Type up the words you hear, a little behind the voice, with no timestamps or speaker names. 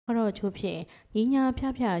ရောချိုးဖြင့်ညီညာဖျ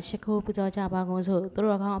ဖျရှိခိုးပူဇော်ကြပါကုန်စို့သူ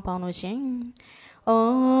တော်ကောင်းအပေါင်းတို့ရှင်ဩ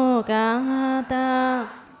ကာသ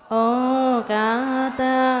ဩကာသ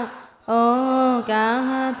ဩကာ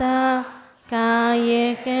သကာယေ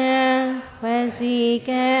ကံဝစီ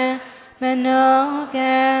ကံမနော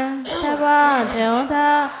ကံသဘာဒေဝတာ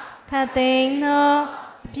ခသိန်သော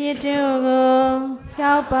ပြည့်တို့ကို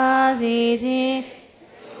ဖြောက်ပါစေခြင်း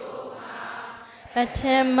ပထ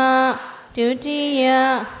မဒုတိယ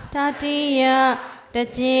တတိယတစ်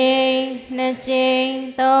ကြိမ်နှစ်ကြိမ်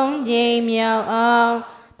သုံးကြိမ်မြောက်အောင်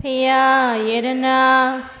ဖရာယေရနာ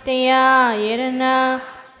တရားယေရနာ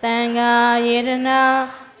သံဃာယေရနာ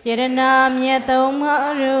ယေရနာမြတ်သုံး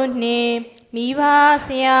ပါးတို့နှင့်မိဘဆ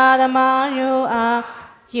ရာသမားတို့အား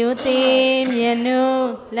ယူသည်မြတ်နု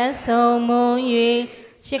လက်ဆုံးမူ၍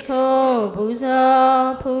ရှိခိုးပူဇော်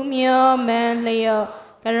ဖူးမြော်မှန်လျော့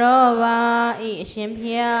ကရောပါဤအရှင်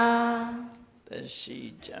ဖျားသရှိ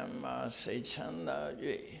ချမ်းသာစိတ်ချမ်းသာ၍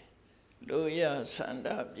လူရဆန္ဒ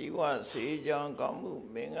ပြေဝစေကြောင်းကောင်းမှု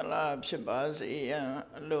မင်္ဂလာဖြစ်ပါစေရန်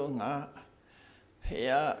အလို့ငါဖ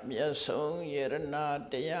ရာမြတ်ဆုံးယေရနာ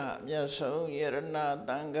တရားမြတ်ဆုံးယေရနာ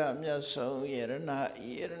သံဃာမြတ်ဆုံးယေရနာ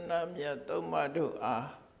မြတ်သုံးပါးတို့အား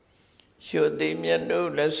ရှုတိမြတ်တို့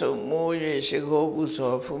လက်ဆုံးမူ၍ရှိခိုးပူ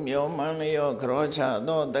ဇော်ဖူးမြော်မှန်လျော့ကြောချ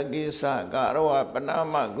သောတကိစ္စကာရဝပနာ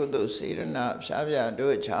မကုသိုလ်စေရနာဖြားပြ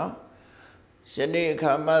တို့ကြောင့်ယနေ့အ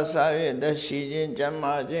ခါမှစ၍သက်ရှိခြင်းကျမ်း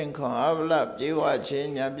မာခြင်းခွန်အားလပြေဝခြင်း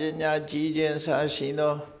ဉာဏ်ပညာကြီးခြင်းစရှိ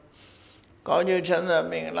သောကောင်းကျိုးချမ်းသာ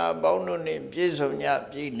မင်္ဂလာပေါင်းတို့နှင့်ပြည့်စုံကြ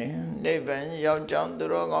ပြီလင်နိဗ္ဗာန်ရောက်ကြောင်းသူ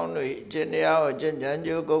တော်ကောင်းတို့၏ကျင့်တရားကိုကျင့်ကြံ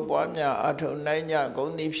ကြိုးကိုပွားများအထောက်နိုင်ကြကု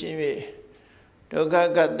န်သည်ဖြစ်၍ဒုက္ခ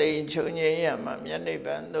ကတိန်ချုပ်ငြိမ်းရမှမြတ်နိဗ္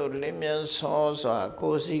ဗာန်သို့လင်းမြန်စောစွာ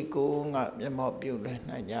ကိုယ်စီကိုယ်ငါမျက်မှောက်ပြုလွှဲ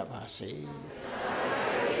နိုင်ကြပါစေ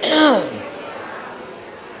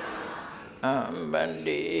အံဗန္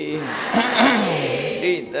တိ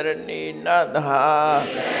တိတရဏီနသဟာ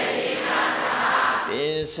ပိ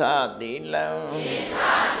သတိလံ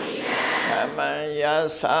သမံယာ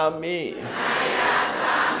သာမိ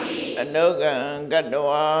အနုကံကတ္တ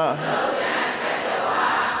ဝါ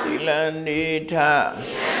သီလံနိထ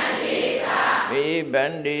မိဗ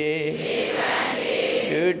န္တိ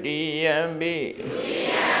ဒုတိယံပိ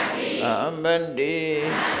အံဗန္တိ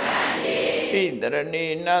ပိတရဏီ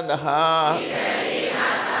နသဟာ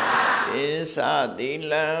ပိသတိ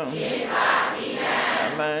လံသ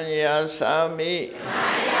မံယာသာမိ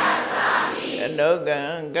အနုကံ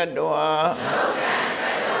ကတ္တဝါ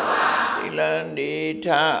သီလံနိထ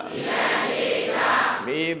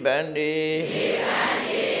မိဗန္တိ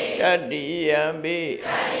တတိယံပိ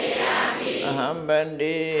အဟံဗန္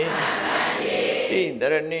တိပိတ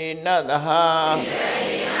ရဏီနသဟာ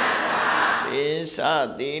ပိ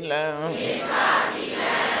သတိလံ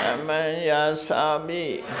သမံယာသာမိ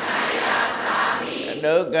အ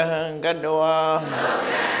နုကံကတ္တဝါ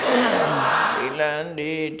သီလံ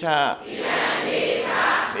နိထ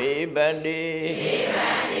မိဗန္တိ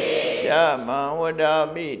ရှာမံဝဒာ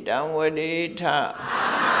မိတံဝတိထ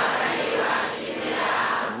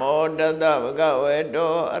မောတတဗကဝေ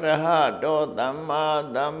တောအရဟတောသမ္မာ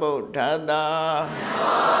သမ္ဗုဒ္ဓတ္တ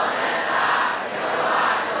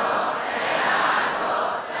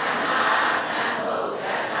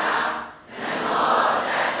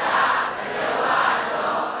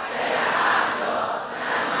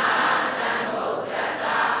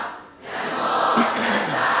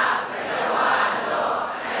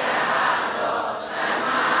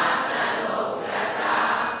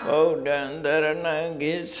တရဏံ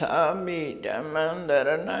ဂိသာမိဓမ္မံတရ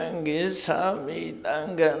ဏံဂိသာမိသံ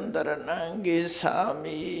ဃံတရဏံဂိသာ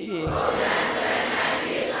မိ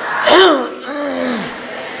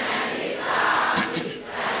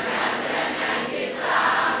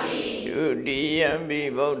ဒုတိယံပိ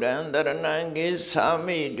ဗုဒ္ဓံတရဏံဂိသာ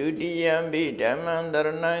မိဒုတိယံပိဓမ္မံတရ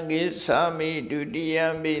ဏံဂိသာမိဒုတိယံ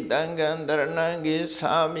ပိသံဃံတရဏံဂိ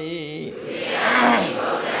သာမိ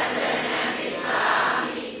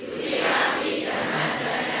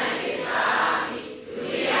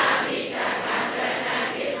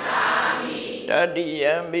တတိ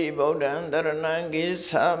ယံပိဗုဒ္ဓံတရဏံဂိ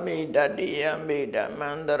သာမိတတိယံပိဓမ္မံ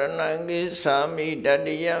တရဏံဂိသာမိတ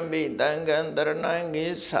တိယံပိသံဃံတရဏံဂိ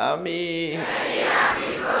သာမိ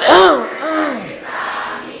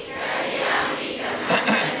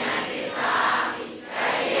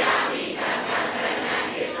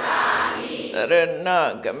တရဏ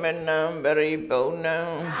ကမနံပရိပုဏ္ဏံ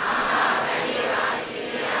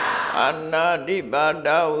အနာတိပါဒ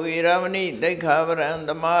ဝိရမဏိသိက္ခာပရံသ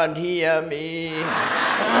မာဓိယမိ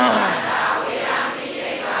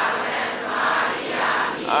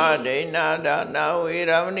Adena Dana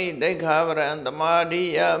Viramani Dekhavaran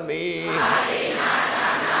Tamadiyami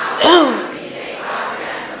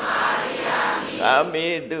Kami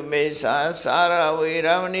Dumesa Sara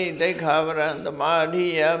Viramani Dekhavaran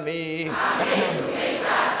Tamadiyami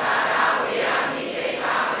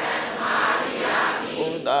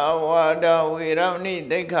Udawada Viramani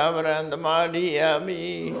Dekhavaran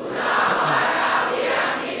Tamadiyami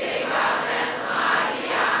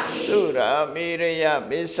Tura Miraya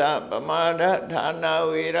Bisa Pamada Dhana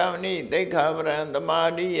Viramani Dekhavaran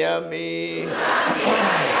Tamadiyami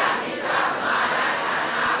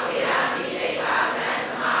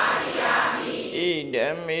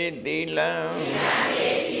Idami Dilam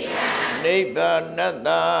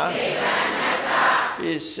Nibbanata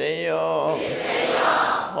Pisayo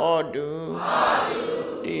Hodu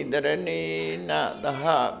Tidarani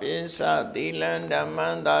Nataha Pisa Dilam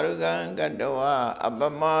Dhaman Darugan Kadawa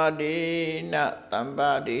Abamadi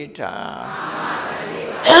Natambadita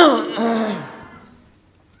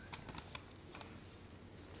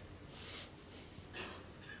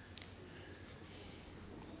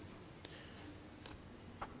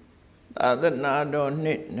Adana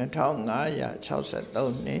Nit Natanga Chauset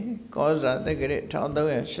Doni, Koza the Great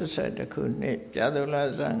Tondo, she said the Kunit,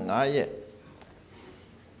 Yadula Zangaya.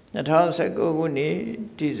 Natal Saguni,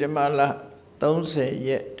 Tizimala, don't say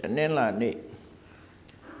yet, Nella Ni.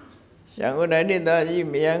 Shanguna did that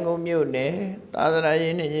Miango Mune, Tadana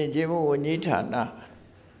in Jimu Nitana.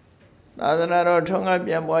 Tadana Tonga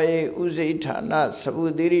Biamboy Uzitana,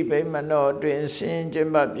 Sabudiri Baymano, Twin Sin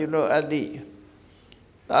Jimbabulo Adi.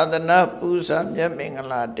 Tadana Pusa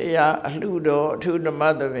Yamingala, Dea, Ludo, to the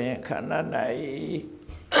mother in Kananai.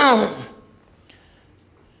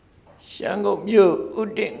 Shango Mu,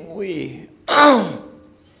 Uding we.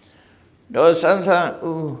 Do Sansa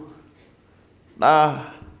U La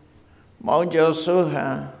Mojo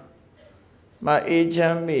Suha, my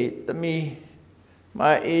agent meet the me,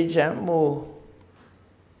 my agent mu.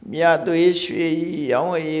 Miatu Ishwi,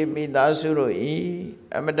 Yongwe, Midasuru,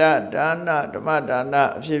 Amada, Dana,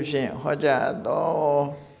 Tamadana, Shipshin, Hoja,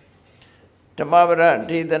 Do Tamabra,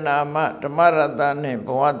 Tidanama, Tamaradane,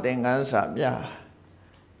 Boating and Sabia.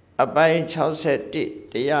 A by Chauset,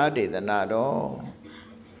 Tayar, the Nado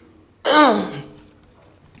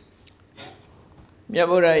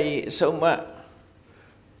Yaburai, Soma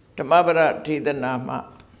Tamabra, Tidanama.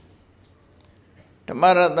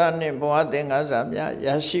 Tamaradane Boating Azabia,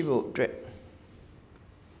 Yashibu Trip.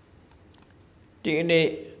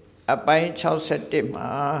 Dini a pine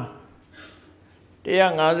Chausetima. The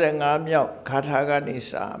young Azangam Katagani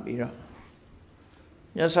Sabira.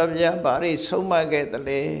 Yasabia Bari Soma get the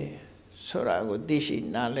lay, Surago Dishi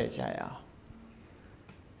knowledge.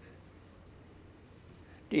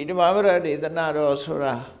 Did Mavra did the Nado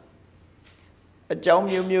Sura a Jom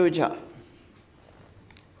Muja.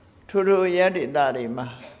 To do Yadi Darima.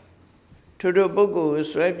 To do Bugu,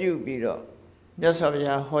 Swab you biro.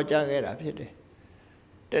 Yasabia Hojagera Pity.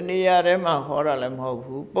 The Niarema Horalem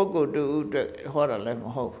Hofu, Bugu do Horalem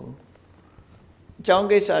Hofu.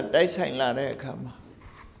 Jongis at Dicing Lare come.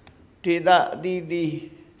 Tida Didi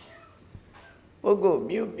Bugu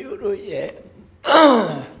Muru ye.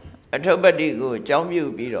 A Tobadigo, Jom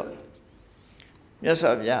you biro.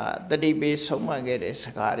 Yasabia, the DB Soma get a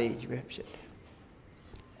Sakari website.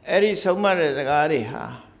 Eri Soma Zagari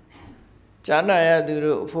ha. Janaya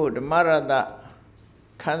Duru food Marada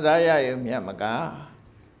Kanzaya Yamaga.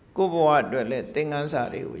 Kuboa dwelle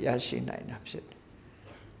Tingansari Yashi nine upset.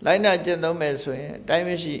 Lina gentlemen swing,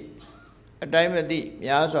 Dimishi, a dimedi,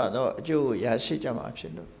 Yazo, Jew, Yashi jam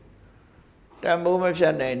absolute. Tambo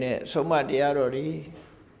Mafshanane, Soma diarori.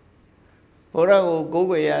 Horago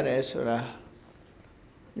Gogayane Sura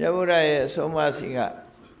Yabura Soma Singa.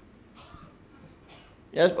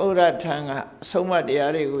 Yes, Ora Tanga, Soma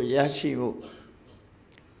diarigo Yashibu.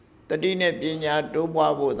 The Dine Pina do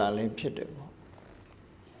Babo than Limpito.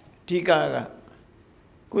 Tikaga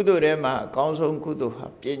Kudurema, Council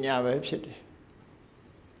Kuduha, Pina website.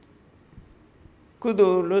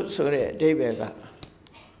 Kudu Lusore, Debega.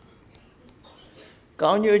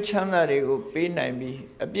 Count your channel, go pay 9B.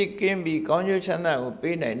 A big game be count your channel, go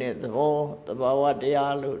pay 9 the war, the Bawa de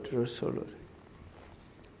Alu through solo.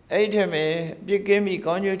 8 me, big game be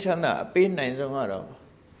count your channel, pay 9 tomorrow.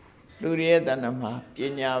 Luria Danama,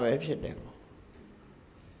 Pina website.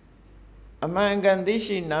 A man can dish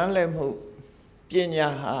in Nalem who Pina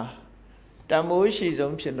ha. Tamushi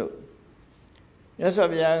Zomshino.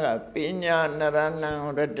 Yasabiaga, Pina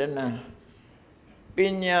Narana, Retana.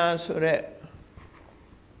 Pina Sure.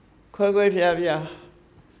 Quagavia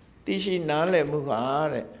Tishi Nale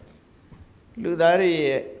Muhare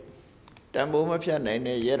Ludari တန်ဖိုးမဖြတ်နိုင်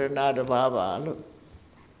တဲ့ယရနာတစ်ပါးပါလို့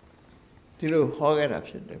ဒီလိုဟောခဲ့တာ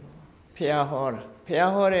ဖြစ်တယ်ပေါ့ဖះဟောတာဖះ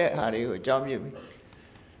ဟောတဲ့ဟာတွေကိုအကြောင်းပြုပြီး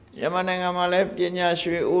မြန်မာနိုင်ငံမှာလည်းပညာ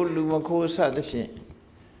ရွှေအိုးလူမခိုးစသဖြင့်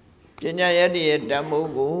ပညာရည်ရဲ့တန်ဖိုး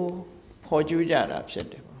ကိုဖော်ကျူးကြတာဖြစ်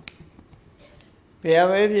တယ်ပေါ့ဘယ်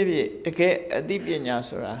ပဲဖြစ်ဖြစ်တကယ်အသိပညာ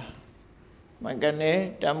ဆိုတာမကနေ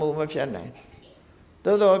တန်ဖိုးမဖြတ်နိုင်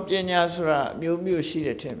သို့သောပညာဆိုတာမျိုးမျိုးရှိ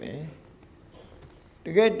တဲ့ထင်ပဲတ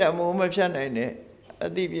ကယ်တန်ဖိုးမဖြတ်နိုင်တဲ့အ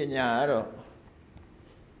သိပညာကတော့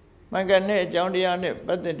မင်္ဂနဲ့အကြောင်းတရားနဲ့ပ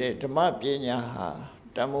တ်သက်တဲ့ဓမ္မပညာဟာ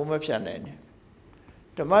တန်ဖိုးမဖြတ်နိုင်တယ်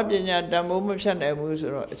ဓမ္မပညာတန်ဖိုးမဖြတ်နိုင်ဘူး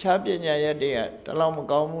ဆိုတော့အခြားပညာရက်တွေကတလောက်မ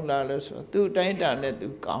ကောင်းဘူးလားလို့ဆိုသူ့တိုင်းတာနဲ့သူ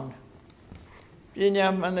ကောင်းတယ်ပညာ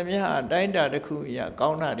မှန်သမျှအတိုင်းတာတစ်ခုအရာကော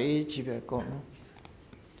င်းတာတွေကြီးပဲကုန်လို့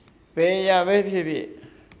ဘယ်ရပဲဖြစ်ဖြစ်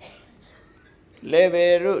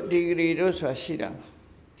level တို့ degree တို့ဆိုတာရှိတာ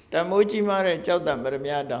တန်ဖိုးကြီးမားတဲ့ကြောက်တံပရမ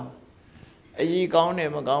တောင်အကြီးကောင်းတ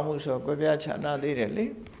ယ်မကောင်းဘူးဆိုတော့ကြွယ်ပြခြားနာသေးတယ်လေ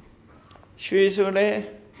ရွှေဆိုလဲ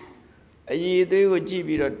အကြီးအသေးကိုကြည့်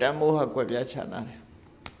ပြီးတော့တန်ဖိုးဟာကြွယ်ပြခြားနာတယ်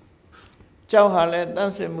ကြောက်ဟာလဲတ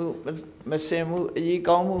န့်စင်မှုမစင်မှုအကြီး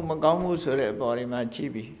ကောင်းမှုမကောင်းမှုဆိုတဲ့အပေါ်ဒီမှာကြ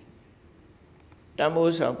ည့်ပြီးတန်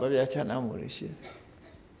ဖိုးဆိုကြွယ်ပြခြားနာမှုတွေရှိတယ်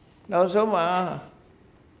နောက်ဆုံးမှာ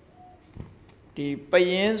ဒီပ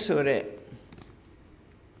ယင်းဆိုတဲ့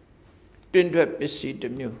တွင်ထွက်ပစ္စည်းတ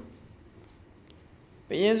စ်မျိုးပ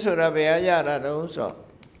ယင်းဆိုတာဘယ်အရတာတုံးဆို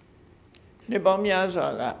နှစ်ပေါင်းများစွာ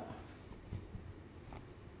က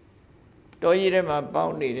တော်ကြီးထဲမှာပေါ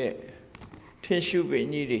င်းနေတဲ့ထင်းရှုပင်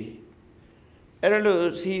ကြီးတွေအဲ့လို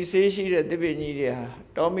စီဆေးရှိတဲ့သစ်ပင်ကြီးတွေဟာ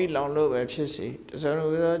တောမီလောင်လို့ပဲဖြစ်စေတစရု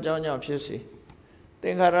ပ်သောအကြောင်းကြောင့်ဖြစ်စေသ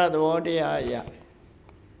င်္ခါရသဘောတရားအရာ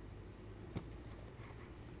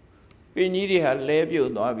ပင်ကြီးတွေဟာလဲပြု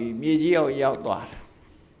တ်သွားပြီးမြေကြီးအောင်ရောက်သွားတယ်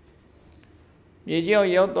မြေကြီးအော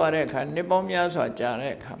င်ရောက်သွားတဲ့အခါနှစ်ပေါင်းများစွာကြာ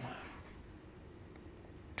တဲ့အခါမှာ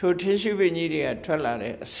ထိုထင်းရှုပင်ကြီးတွေကထွက်လာ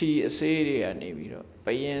တဲ့အစီအဆေးတွေကနေပြီးတော့ပ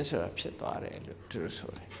ယင်းဆိုတာဖြစ်သွားတယ်လို့သူတို့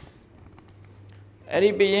ဆိုတယ်အဲ့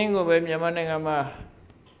ဒီပယင်းကိုပဲမြန်မာနိုင်ငံမှာ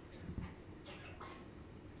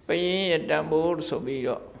ပယင်းရဲ့တန်ဖိုးဆိုပြီး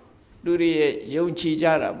တော့လူတွေရဲ့ယုံကြည်ကြ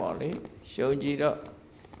တာပေါ့လေယုံကြည်တော့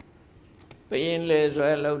ပယင်းလေဆွဲ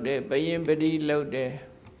လုပ်တယ်ပယင်းပတိလုပ်တယ်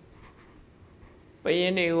ပယ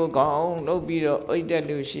င်းတွေကိုကောင်းလုပ်ပြီးတော့အိတ်တက်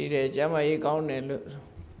လူရှိတယ်ကျမကြီးကောင်းတယ်လို့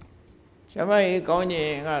ကျမကြီးကောင်းရ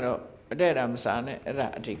င်ကတော့မတည့်တာမစားနဲ့အဲ့ဒါ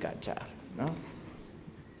အဓိကကြတယ်နော်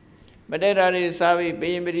မတည့်တာတွေစားပြီးပ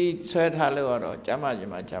ယင်းပတိဆွဲထားလို့တော့ကျမကြီး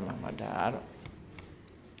မှကျမမှဒါကတော့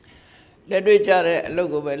လက်တွေ့ကြတဲ့အလုပ်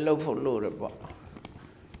ကိုပဲလုပ်ဖို့လို့ရပေါ့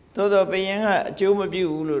သို့တော့ပယင်းကအကျိုးမပြု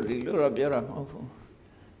ဘူးလို့ဒီလိုတော့ပြောတာမဟုတ်ဘူး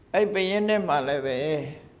အဲ့ပယင်းနဲ့မှလည်းပဲ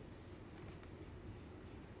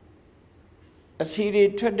အစီတွေ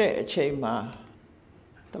ထွက်တဲ့အချိန်မှာ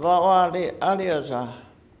တဘာဝလေးအားလျော်စွာ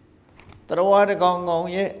တရားတကောင်ကောင်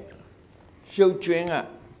ရဲ့ရုပ်ကျွင်းက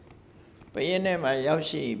ပယင်းနဲ့မှရောက်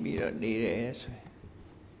ရှိပြီးတော့နေတယ်ဆိုရင်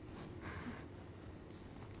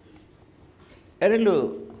အဲ့ဒီလို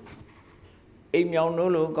အိမ်မြောင်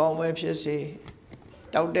လို့လို့ကောင်းပဲဖြစ်စေ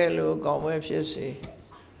တောက်တဲ့လို့ကောင်းပဲဖြစ်စေ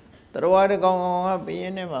တရားတကောင်ကောင်ကပယ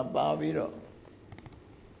င်းနဲ့မှပါပြီးတော့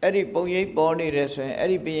အဲ့ဒီပုံရိပ်ပေါ်နေတယ်ဆိုရင်အဲ့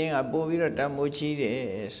ဒီပယင်းကပို့ပြီးတော့တန်မိုးကြီးတယ်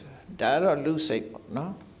ဆိုဒါတော့လူစိတ်ပေါ့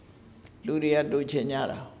နော်လူတွေကတို့ချင်ကြ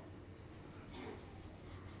တာ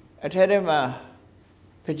အထက်ထဲမှာ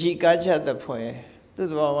ပကြီးကားချက်တဲ့ဖွယ်သူ့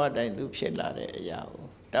သဘောဝတိုင်းသူဖြစ်လာတဲ့အရာကို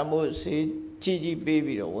တန်မိုးစီကြီးပေး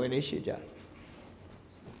ပြီးတော့ဝယ်လေးရှိကြ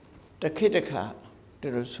တခိတခါသူ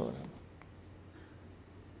တို့ဆိုတာ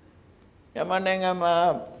မြန်မာနိုင်ငံမှာ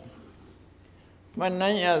မနှ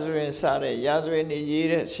မ်းရဆိုရင်စတဲ့ရာဇဝင်နေရေး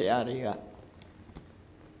တဲ့ဆရာတွေက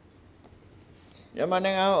မြန်မာ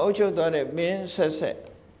နိုင်ငံကိုအုပ်ချုပ်သွားတဲ့မင်းဆက်ဆက်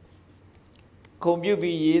ခုံပြု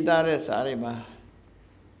ပြီးရေးသားတဲ့စာတွေမှာ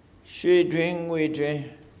ရွှေတွင်ငွေတွင်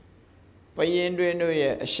ပယင်းတွင်တို့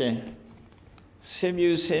ရဲ့အရှင်စင်မြူ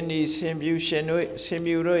စင်ဒီစင်ပြူရှင်တို့စင်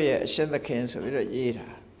မြူတို့ရဲ့အရှင်သခင်ဆိုပြီးတော့ရေးတာ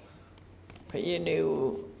ဘယင်းတွေကို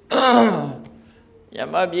ရ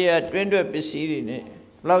မပြေကတွင်တွက်ပစ္စည်းတွေနဲ့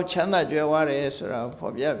ဘလောက်ချမ်းသာကြွယ်ဝတယ်ဆိုတာ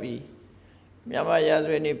ဖော်ပြပြီးမြန်မာရာဇ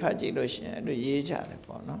ဝင်နေဖတ်ကြည့်လို့ရှိရင်အဲ့လိုရေးကြတယ်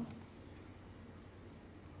ပေါ့နော်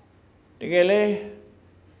တကယ်လေ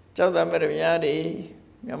ကျောက်သမရမြားတွေ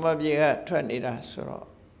မြန်မာပြည်ကထွက်နေတာဆိုတော့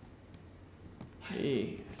ဒီ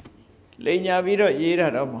လိန်ညာပြီးတော့ရေးတာ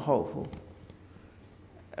တော့မဟုတ်ဘူး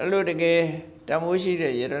အဲ့လိုတကယ်တမိုးရှိ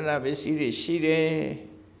တဲ့ယရဏပစ္စည်းတွေရှိတယ်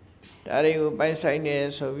ဒါတွေကိုပိုင်ဆိုင်တယ်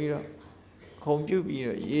ဆိုပြီးတော့ခုံပြုပြီး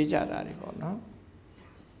တော့ရေးကြတာတွေပေါ့နော်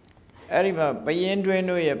အဲ့ဒီမှာပယင်းတွင်း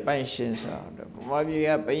တို့ရဲ့ပိုင်ရှင်ဆိုတော့ဗမာပြည်က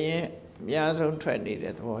ပယင်းအများဆုံးထွက်နေ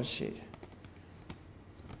တဲ့သဘောရှိတယ်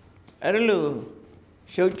အဲ့လို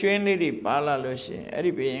ရှုပ်ကျွင်းလေးတွေပါလာလို့ရှိရင်အဲ့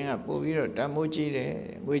ဒီဘယင်ကပို့ပြီးတော့တန်မိုးကြီးတယ်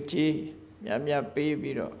ငွေကြီးများပေး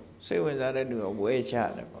ပြီးတော့စိတ်ဝင်စားတဲ့လူကဝဲချ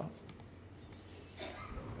တယ်ပေါ့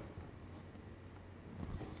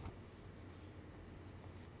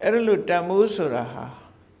အဲ့လိုတန်မိုးဆိုတာဟာ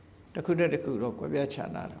တစ်ခုနဲ့တစ်ခုတော့ကွဲပြားခြား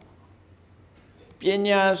နာတယ်ပ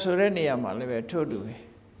ညာဆိုတဲ့နေရာမှာလည်းပဲထို့တူပဲ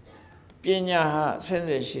ပညာဟာအစဉ်စ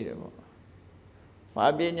ဉ်ရှိတယ်ပေါ့ဘာ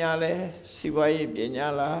ပညာလဲစီးပွားရေးပညာ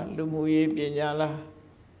လားလူမှုရေးပညာလား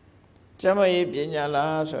ကျမရေးပညာ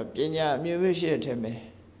လားဆိုပညာမျိုးမျိုးရှိတဲ့ထဲမှာ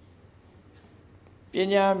ပ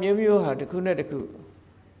ညာမျိုးမျိုးဟာတစ်ခုနဲ့တစ်ခု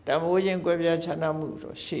တန်ဖိုးချင်းကွဲပြားခြားနားမှု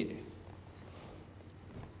တော့ရှိတယ်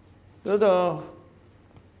သို့တော့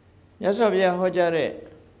မြတ်စွာဘုရားဟောကြားတဲ့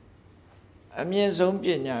အမြင့်ဆုံးပ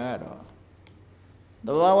ညာကတော့သ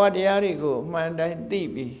ဘာဝတရားတွေကိုအမှန်တိုင်းသိ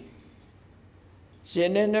ပြီးရှင်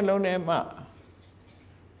တဲ့နှလုံးထဲမှာ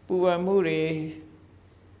ပူပန်မှုတွေ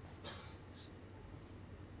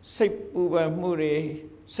စိတ်ပူပန်မှုတွေ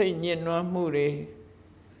စိတ်ညစ်နွမ်းမှုတွေ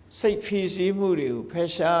စိတ်ဖြီးစည်းမှုတွေကိုဖယ်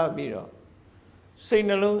ရှားပြီးတော့စိတ်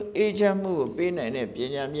နှလုံးအေးချမ်းမှုကိုပေးနိုင်တဲ့ပ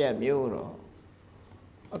ညာမြတ်မျိုးတော့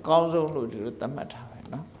အကောင်းဆုံးလို့ဒီလိုသတ်မှတ်ထားပဲ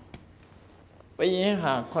เนาะဘယင်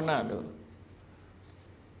ဟာခုနလို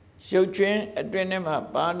ရုပ်ကျွင်းအတွင်းထဲမှာ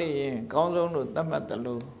ပါနေရင်အကောင်းဆုံးလို့သတ်မှတ်တယ်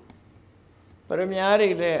လို့ပရမ ्या တွေ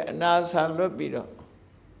လည်းအနာဆာလွတ်ပြီးတော့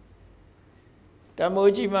တ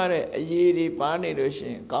မိုးကြီးမှတဲ့အရေးတွေပါနေလို့ရှိ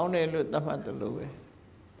ရင်ကောင်းတယ်လို့သတ်မှတ်တယ်လို့ပဲ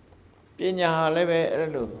ပညာဟာလည်းပဲအဲ့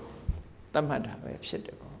လိုသတ်မှတ်တာပဲဖြစ်တ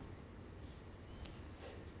ယ်ပေါ့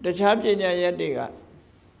တခြားပညာရက်တွေက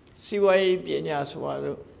စီဝါရေးပညာဆိုတာ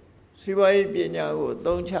လို့စီဝါရေးပညာကိုအ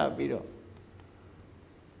သုံးချပြီးတော့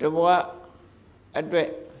တဘဝအတွက်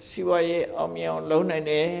စီဝါရေးအောင်မြင်အောင်လုပ်နိုင်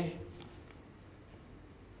တယ်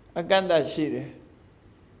အကန့်အသတ်ရှိတယ်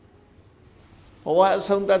ဘဝအ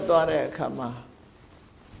ဆုံးသတ်သွားတဲ့အခါမှာ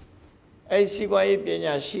အဲ့စီဝါရေးပ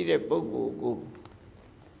ညာရှိတဲ့ပုဂ္ဂိုလ်ကို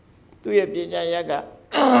သူ့ရဲ့ပညာရက်က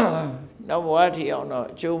နောက်ဘဝထီအောင်တော့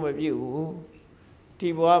အကျိုးမပြုဘူးဒီ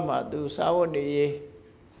ဘဝမှာသူစာဝတ်နေရေး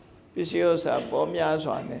ပစ္စည်းဥစ္စာပေါ်များ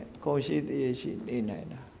စွာနဲ့ကုန်ရှိသေးရှိနေနိုင်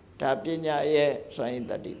တာဒါပညာရဲ့စွမ်းရည်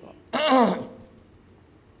တတ္တိပေါ့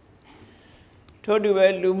ထို့တူပဲ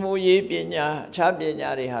လူမှုရေးပညာအခြားပညာ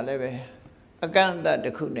တွေဟာလည်းပဲအကန့်အသတ်တ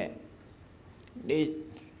စ်ခုနဲ့နေ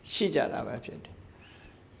ရှိကြတာပဲဖြစ်တယ်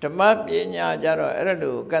ဓမ္မပညာကြတော့အဲ့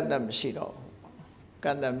လိုကန့်သတ်မရှိတော့ဘူးက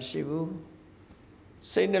န့်သတ်မရှိဘူး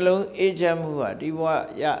စိတ်နှလုံးအေးချမ်းမှုဟာဒီဘဝ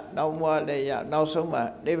ရနောက်ဘဝလည်းရနောက်ဆုံးမှ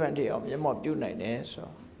နိဗ္ဗာန်ထိအောင်မျက်မှောက်ပြုနိုင်တယ်ဆို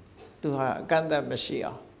သူဟာအကန့်အသတ်မရှိ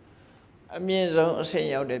အောင်အမြင့်ဆုံးအဆင့်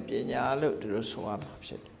ရောက်တဲ့ပညာလို့ဒီလိုဆိုရမှာ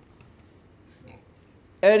ဖြစ်တယ်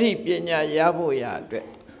အဲ့ဒီပညာရဖို့ရအတွက်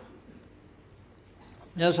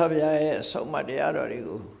မြတ်စွာဘုရားရဲ့အဆုံးအမတရားတော်တွေ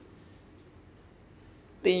ကို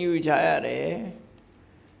သင်ယူကြရတယ်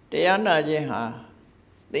တရားနာခြင်းဟာ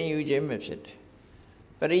သင်ယူခြင်းပဲဖြစ်တယ်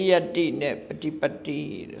ပရိယတ္တိနဲ့ပฏิပတ္တိ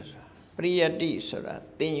လို့ဆိုတာပရိယတ္တိဆိုတာ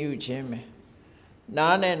သင်ယူခြင်းပဲ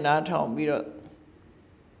နားနဲ့နားထောင်ပြီးတော့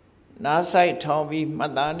နားဆိုင်ထောင်ပြီးမှ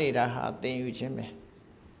တ်သားနေတာဟာသင်ယူခြင်းပဲ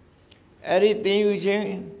အဲ့ဒီသင်ယူခြင်း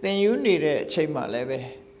သင်ယူနေတဲ့အချိန်မှလည်းပဲ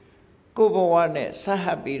ကိုယ်ဘဝနဲ့ဆက်ဟ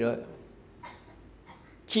ပ်ပြီးတော့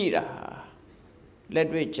ကြည်တာလက်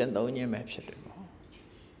တွေ့ကျင့်သုံးခြင်းပဲဖြစ်တယ်ပေါ့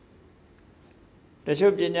တ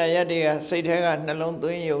ချို့ပညာရက်တွေကစိတ်ထဲကနှလုံးသွ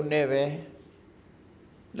င်းယုံနဲ့ပဲ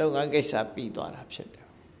လုပ်ငန်းကိစ္စပြီးသွားတာဖြစ်တယ်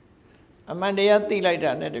အမှန်တရားသိလိုက်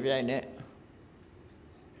တာနဲ့တပြိုင်နက်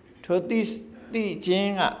ထိုသိခြ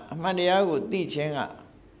င်းကအမှန်တရားကိုသိခြင်းက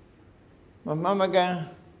မမှန်မကန်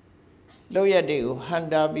လောက်ရတွေကိုဟန်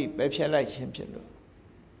တာပြီးပဲဖြတ်လိုက်ခြင်းဖြစ်လို့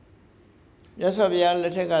မြတ်စွာဘုရားလ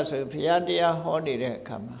က်ထက်ကဆိုဘုရားတရားဟောနေတဲ့အ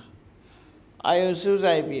ခါမှာအာယုစူး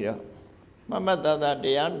စိုက်ပြီးတော့မမတ်တတတ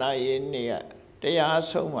ရားနာရင်းနေရတရား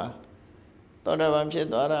ဆုံးမှာသောတာပန်ဖြစ်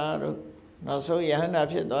သွားတာတို့နောက်ဆုံးယဟန္တာ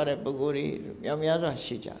ဖြစ်သွားတဲ့ပုဂ္ဂိုလ်တွေမြောက်များစွာ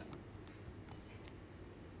ရှိကြတယ်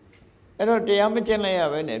အဲ့တော့တရားမကျင့်လိုက်ရ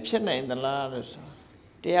ဘဲနဲ့ဖြစ်နိုင်သလားလို့ဆို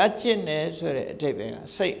တရားကျင့်တယ်ဆိုတဲ့အဓိပ္ပာယ်က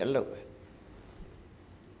စိတ်အလုပ်ပဲ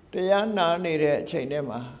တရားနာနေတဲ့အချိန်ထဲ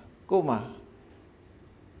မှာကိုယ်မှာ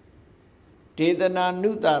ဒေသနာ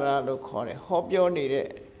နုတာရလို့ခေါ်တယ်ဟောပြောနေတဲ့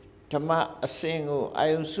ဓမ္မအစဉ်ကိုအာ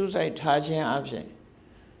ယုစူးစိုက်ထားခြင်းအပြင်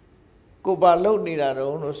ကိုယ်ပါလုပ်နေတာ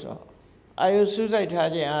တော့လို့ဆိုအာယုစူးစိုက်ထား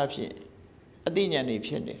ခြင်းအပြင်အသိဉာဏ်တွေ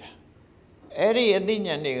ဖြစ်နေတာအဲ့ဒီအသိ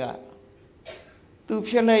ဉာဏ်တွေကသူ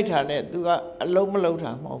ဖြစ်လိုက်တာနဲ့သူကအလုံးမလုံး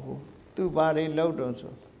တာမဟုတ်ဘူးသူဘာတွေလုပ်တော့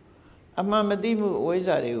ဆိုအမှန်မသိမှုအဝိဇ္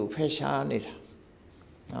ဇာတွေကိုဖယ်ရှားနေတာ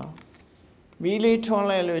နော်မီးလေးထွန်း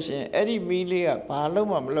လိုက်လို့ရှိရင်အဲ့ဒီမီးလေးကဘာလို့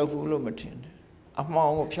မှမလုပ်ဘူးလို့မထင်နဲ့အမှော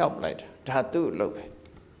င်ကိုဖျောက်ပလိုက်တာဒါသူ့အလုပ်ပဲ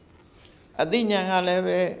အသိဉာဏ်ကလည်း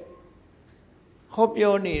ပဲဟော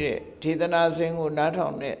ပြောနေတဲ့ဒေသနာစဉ်ကိုနားထော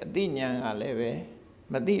င်တဲ့အသိဉာဏ်ကလည်းပဲ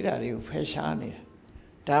Madira, you fashani.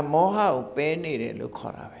 Da moha penny look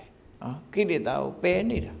horror. Kilita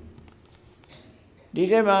penny.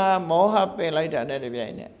 Didema moha pen like that at the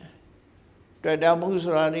beginning. Tradamus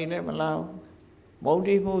rari them allow.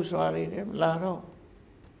 Motimus rari them allow.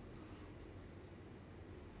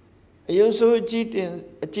 You so cheating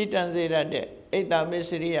a cheat and say that Eta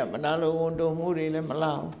Miseria, Manalo Wondo Muri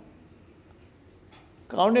Lemala.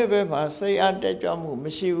 County Bema say at the Jamu,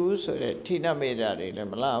 Mishiu, so that Tina made at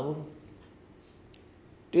Lemala.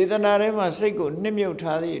 Did the Narema say good, Nimu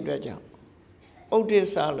Tadi Draja?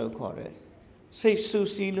 Otis Salo Core. Say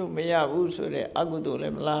Susilu Meyavu, so that Agudu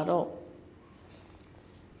Lemlado.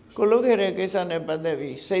 Go look at a case on a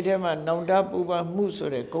Padevi, say them and Nonda Puba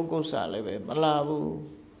Musore, Coco Salve, Malabu.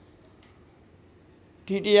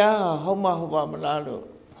 Tidia, Homa Hova Malado.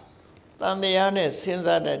 Tandiane, since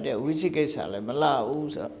that the Wichike Sale, Mala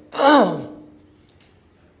Usa.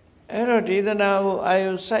 Error either now, I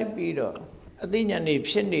will cite Pido. I think I need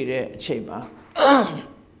Shindy Chema.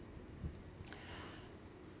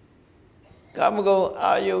 Come go,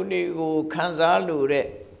 Ayunigo,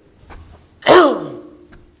 Kanzalu,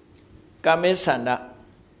 Kamisanda.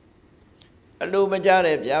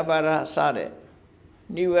 Alumajare, Yabara Sade.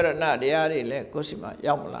 New era not the Ari Cosima,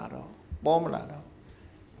 Yamalado, Bomlado,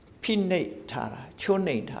 Pinate Tara,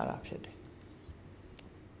 Chune Tara.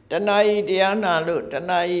 Tanai Diana look,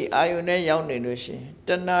 Tanai Ione Yauninushi,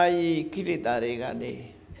 Tanai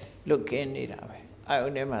Kiritarigani, look in it away.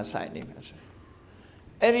 Ione Masai name.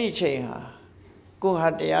 Eri Cheha, go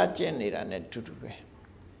had the Argent and to do.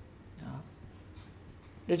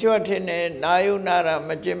 The Jotine, Nayunara,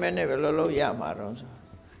 Majimene, Velolo Yamaros.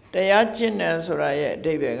 Tayar and Soraya,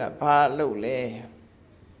 David, Pa Lule.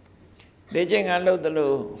 They jing and load the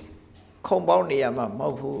low, Combouniama,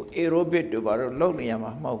 Mofu, Erobit to Baro,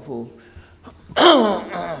 Loniama, Mofu.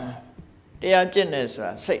 Tayar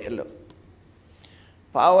Genesra, say a look.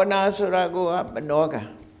 Pawana Surago up Manoga,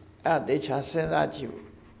 at the Chasen you.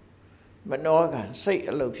 Manoga, say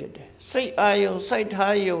a look. Say I, say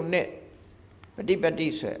tie your net. But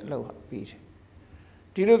said, low, Peter.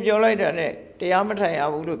 Do you look your light on it? The Amatai, I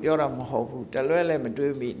will look your hope, the Lelem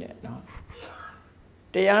do mean it.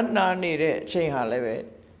 The Anna needed chain haleve,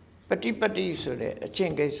 Petit so a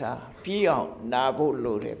chinkesa, Pion, Nabu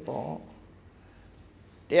loaded ball.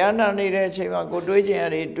 The Anna needed chain, go do it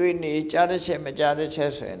and do it, Jadachem,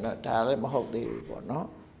 Jadachem, and not Talem hope they report, no?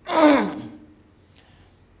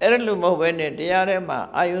 Erlumo when it, the Arema,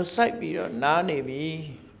 I will sight be on Nani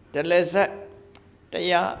be, the lesser.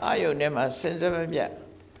 Tayar, I never sense of a yet.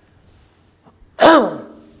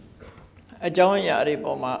 A John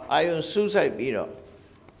Yaripoma, I own suicide beetle.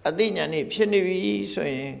 A dinner nip, Shinivi, so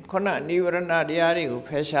in Kona, never an adiari who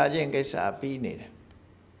Peshajan gets a beanie.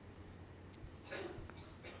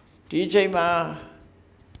 DJ Ma,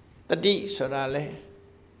 the D, Sorale,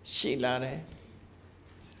 Shilare.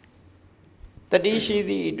 The D, she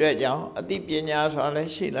the Dredja, a deep Yenya, Sole,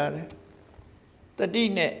 Shilare. The D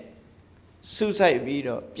net. Suicide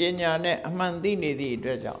video, Pianyane, Amandini di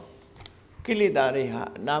Dredja.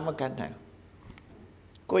 Kilidariha, Namakanta.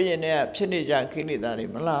 Koyene, Pinija, Kilidari,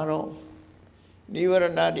 Malaro. Never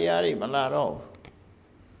an adiari, Malaro.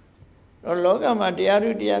 Loga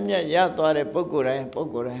Madiaru Diamia Yatore,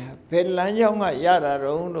 Pokura, Pelanyama Yara,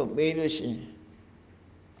 Rono, Belushi.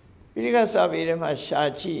 Pigasavirema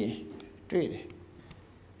Shachi, treat.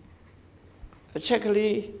 A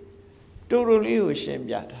checkly, Duruli, Shim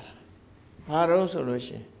Yata. Haro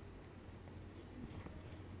solution.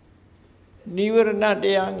 Never not the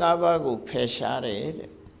young Abago Peshare.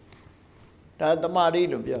 That the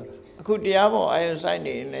Marino Bior. Could Diabo I am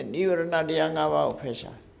signing and never not the young Aba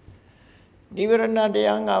Pesha. Never not the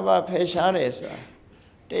young Aba Peshare, sir.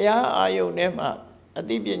 They are Ionema, a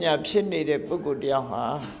Dibiana Psindi de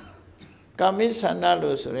Bugudiaha. Kamis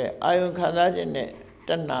Sandalusre, Ion Kanajane,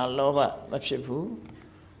 Tana Lova, Machifu.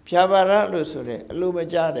 Piabara Lusure,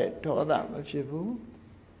 Lumajade, Toda, Machifu.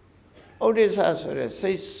 Odisasure,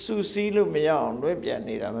 say Susilu Meon,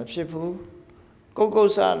 Webianira, Machifu. Coco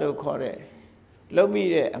Salu Core,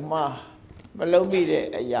 Lomide, Ma,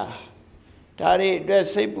 Malomide, Aya. Tari,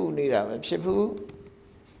 dress Sepu Nira, Machifu.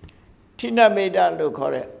 Tina made that look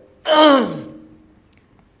correct.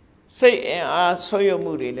 Say, Soyo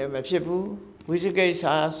Moody, Machifu, which case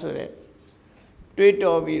Asure. Tweet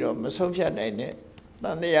or Viro, Masofia Nene.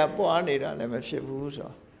 Then they are born it on a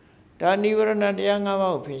Machifu. Then you were not young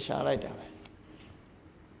about Pisha like that.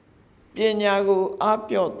 Pianago up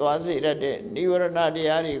your Dwazi that day, you were not the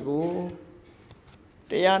Arigu.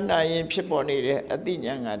 The Yanda in Piponi at the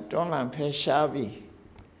young at Donlan Peshavi.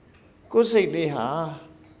 Could say Liha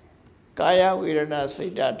Kaya, we did not say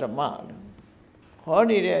that a man. ဟော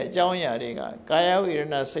နေတဲ့အကြောင်းအရာတွေကကာယဝေဒ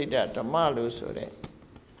နာစိတ်ဓာတ်ဓမ္မလို့ဆိုတဲ့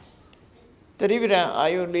တတိပဒံအာ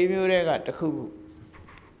ယုန်၄မျိုးတွေကတစ်ခုခု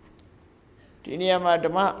ဒီနေရာမှာဓ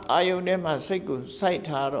မ္မအာယုန်ထဲမှာစိတ်ကိုစိုက်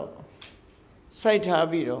ထားတော့စိုက်ထား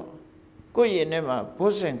ပြီးတော့ကိုယ့်ရင်ထဲမှာဘု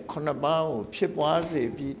ဇင်9ပါးကိုဖြစ်ပွားစေ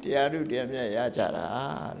ပြီးတရားဓုတရားမြတ်ရကြတာ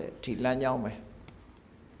တဲ့ဒီလမ်းကြောင်းပဲ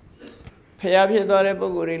ဖျားဖြစ်သွားတဲ့ပု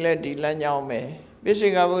ဂ္ဂိုလ်တွေလည်းဒီလမ်းကြောင်းပဲပိစိ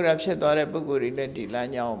ကဗုဒ္ဓဖြစ်သွားတဲ့ပုဂ္ဂိုလ်တွေလည်းဒီလ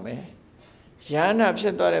မ်းကြောင်းပဲယန္နာဖြ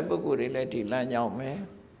စ်သွားတဲ့ပုဂ္ဂိုလ်တွေလည်းဒီလမ်းကြောင်းပဲ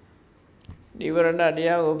နိဝရဏတ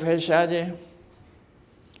ရားကိုဖယ်ရှားခြင်း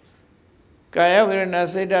ကာယဝေဒနာ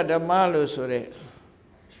စိတ်ဓာတ်ဓမ္မလို့ဆိုတဲ့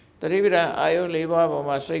တတိပဒံအာယု၄ပါးပေါ်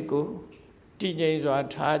မှာစိတ်ကိုတည်ငြိမ်စွာ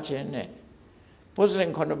ထားခြင်းနဲ့ဘုဇင်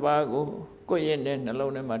9ပါးကိုကိုယ့်ရဲ့နှ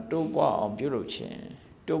လုံးထဲမှာတိုးပွားအောင်ပြုလုပ်ခြင်း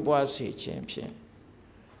တိုးပွားစေခြင်းဖြင့်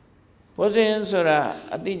ဘုဇင်ဆိုတာ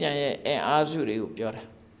အတိညာရဲ့အင်အားစုတွေကိုပြောတာ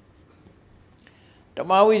ဓမ္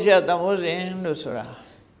မဝိဇ္ဇတမောဇင်လို့ဆိုတာ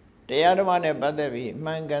တရားဓမ္မနဲ့ပတ်သက်ပြီး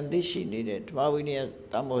မှန်ကန်သိရှိနေတဲ့ဓမ္မဝိနည်း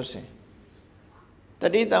တမောဇင်တ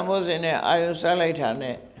တိတမောဇင်နဲ့အာယုစားလိုက်တာ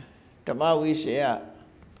နဲ့ဓမ္မဝိဇ္ဇ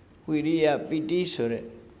ဝိရိယပိတိဆိုတဲ့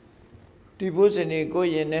ဒီဘုဇင်ကို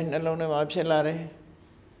ယ့်ရင်နဲ့နှလုံးထဲမှာဖြစ်လာတယ်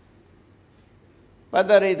ပတ္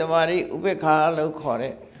တရိသမารိဥပေက္ခာလို့ခေါ်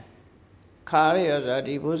တဲ့ခါရရဆိုတာ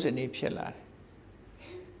ဒီဘုဇင်ဖြစ်လာတယ်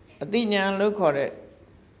အတိညာလို့ခေါ်တဲ့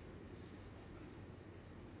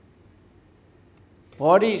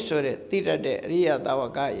ဘောဓိဆိုတဲ့သိတတ်တဲ့အရိယသာဝ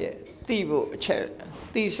ကရဲ့သိဖို့အချက်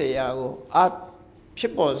သိစရာကိုဖြ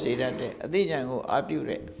စ်ပေါ်စေတတ်တဲ့အသိဉာဏ်ကိုအာပြု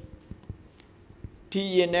တဲ့ဒီ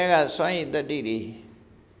ရင်ထဲကစွမ်းရည်တတ္တိတွေ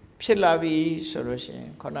ဖြစ်လာပြီဆိုလို့ရှိရ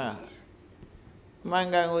င်ခုနမှန်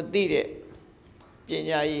ကန်ကိုသိတဲ့ပ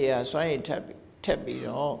ညာရည်ဟာစွမ်းရည်ထက်ပြီး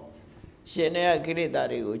တော့ရှင်တဲ့ကိလေသာ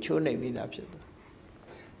တွေကိုချိုးနှိမ်ပြီးသားဖြစ်သွား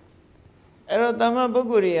အဲ့တော့တမန်ပုဂ္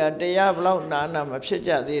ဂိုလ်တွေကတရားဘလောက်နာမဖြစ်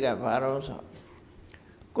ကြသေးတာဘာလို့ဆို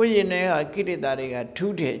ကိုယ်ရင်ထဲကကိလေသာတွေက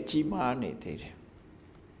ထူးတယ်ကြီးမားနေသေးတယ်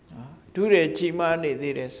နော်ထူးတယ်ကြီးမားနေ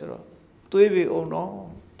သေးတယ်ဆိုတော့သွေးပြီးအောင်တော့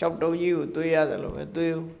ကြောက်တုံးကြီးကိုသွေးရတယ်လို့ပဲ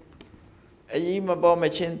သွေးအကြီးမပေါ်မ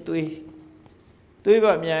ချင်းသွေး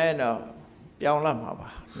ပါများရင်တော့ပြောင်းလာမှာပါ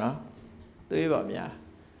နော်သွေးပါများ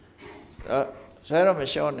ဇွဲတော့မ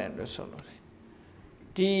လျှော့နဲ့လို့ဆိုလို့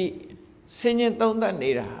ဒီစဉ္ညသုံးသတ်နေ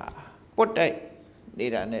တာဟာပုတ်တိုက်နေ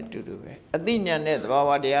တာနဲ့တူတူပဲအသိဉာဏ်နဲ့သဘာဝ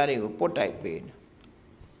တရားတွေကိုပုတ်တိုက်ပေးနေ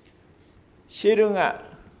ရှေးတုန်းက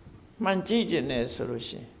မှန်ကြည့်ခြင်းနဲ့ဆိုလို့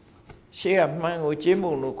ရှိရင်ရှေးကမှန်ကိုကျင်း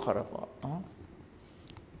မှုလို့ခေါ်တော့ပေါ့နော်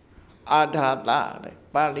အာဓာတတဲ့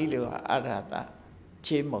ပါဠိလိုဟာအာဓာတကျ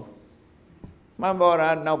င်းမှုမှန်ပေါ်တာ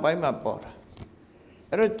နောက်ပိုင်းမှာပေါ်တာ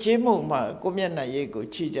အဲ့တော့ကျင်းမှုမှာကိုမျက်နှာရိပ်ကို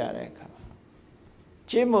ချိကြတဲ့အခါ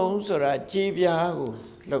ကျင်းမှုဆိုတာကြေးပြားကို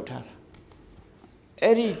လှုပ်ထားတာ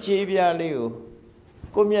အဲ့ဒီကြေးပြားလေး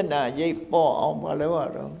ကိုမျက်နှာရိပ်ပေါ်အောင်မလုပ်ရ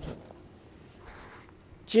တော့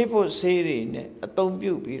ကြေးဖို့ဆေးတွေနဲ့အသုံး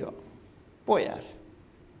ပြုပြီးတော့ပွက်ရတယ်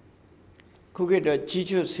ခုကတော့ကြီး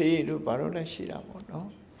ချွတ်ဆေးတို့ဘာလို့လဲရှိတာပေါ့နော်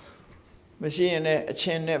မရှိရင်လည်းအချ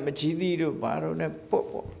င်းနဲ့မကြီးသီးတို့ဘာလို့လဲ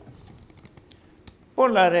ပွ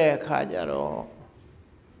က်လာတဲ့အခါကျတော့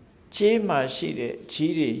ကြေးမှာရှိတဲ့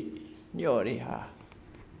ကြီးတွေညော့တွေဟာ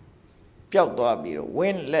ပျောက်သွားပြီးတော့ဝ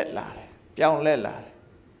င်းလက်လာတယ်ပြောင်းလက်လာတယ်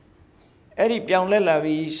အဲ့ဒီပြောင်းလက်လာ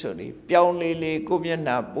ပြီဆိုလေပြောင်းလေလေကိုမျက်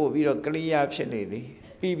နှာပို့ပြီးတော့ကရိယာဖြစ်လေလေ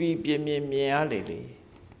ပြီးပြင်းမြင်ရလေလေ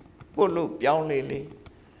ပို့လို့ပြောင်းလေလေ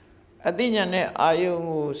အသိဉာဏ်နဲ့အာယုံ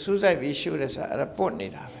ကိုစူးစိုက်ပြီးရှုရစားအဲ့ဒါပုတ်နေ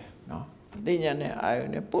တာပဲနော်အသိဉာဏ်နဲ့အာယုံ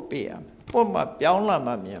နဲ့ပုတ်ပြရမယ်ပုတ်မှပြောင်းလာ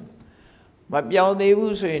မှမြန်မပြောင်းသေး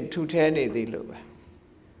ဘူးဆိုရင်ထူထဲနေသေးလို့ပဲ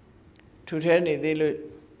ထူထဲနေသေးလို့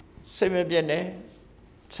စိတ်မပြတ်နဲ့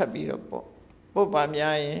ဆက်ပြီးတော့ပုတ်ပါ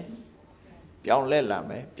များရင်ပြောင်းလဲလာ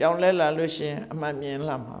မယ်ပြောင်းလဲလာလို့ရှိရင်အမှန်မြင်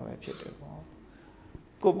လာမှာပဲဖြစ်တယ်ပေါ့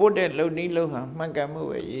ကိုပုတ်တဲ့လုံနီးလုံဟာမှန်ကန်မှု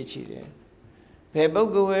ပဲရေးချတယ်ဘယ်ပု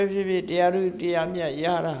ဂ္ဂိုလ်ပဲဖြစ်ဖြစ်တရားဓုတရားမြတ်ရ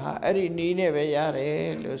တာဟာအဲ့ဒီနီးနဲ့ပဲရတ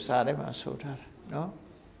ယ်လို့စာထဲမှာဆိုထားတာနော်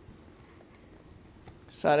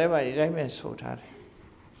စာထဲမှာဒီတိုင်းပဲဆိုထားတယ်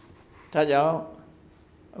ဒါကြောင့်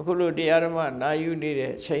အခုလိုတရားဓမ္မနာယူနေ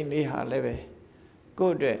တဲ့အချိန်လေးဟာလည်းပဲကို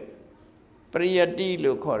ယ့်အတွက်ပရိယတိ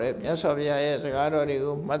လို့ခေါ်တဲ့မြတ်စွာဘုရားရဲ့စကားတော်တွေ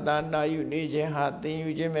ကိုမှတ်သားနာယူနေခြင်းဟာသင်ယူ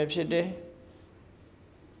ခြင်းပဲဖြစ်တယ်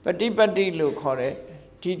ပฏิပတ်တိလို့ခေါ်တဲ့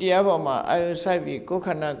ဒီတရားပေါ်မှာအာယုစိုက်ပြီးကိုယ်ခ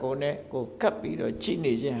န္ဓာကိုယ်နဲ့ကိုယ်ကပ်ပြီးတော့ကြည့်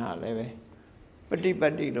နေခြင်းဟာလည်းပဲပฏิပ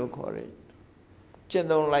တ်တိလို့ခေါ်တဲ့ကျင့်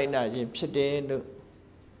သုံးလိုက်နာခြင်းဖြစ်တယ်လို့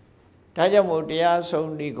ဒါကြောင့်မို့တရား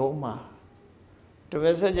ဆုံးဒီကုန်းမှာတပ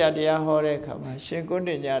ည့်စကြာတရားဟောတဲ့အခါမှာရှင်ကုဏ္ဏ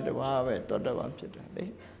ညာတပါးပဲသောတပန်ဖြစ်တယ်လေ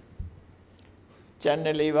ကျန်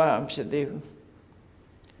တဲ့၄ပါးဖြစ်သေးဘူး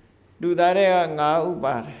လူသားတွေက9ဥ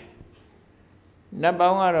ပါတယ်နတ်ပေါ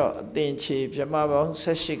င်းကတော့အသင်္ချေဗြဟ္မာပေါင်း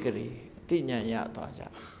18ကလေးအတိညာရသွားကြ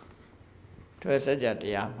ထွေစကြတ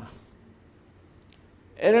ရားမှာ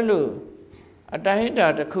အဲ့ဒါလို့အတိုင်းတာ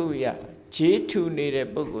တစ်ခုရခြေထူနေတဲ့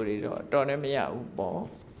ပုဂ္ဂိုလ်တွေတော့တော်လည်းမရဘူးပေါ့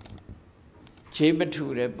ခြေမထူ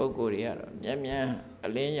တဲ့ပုဂ္ဂိုလ်တွေကတော့မြန်မြန်အ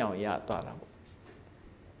လင်းရောင်ရသွားတာပေါ့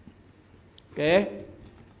ကဲ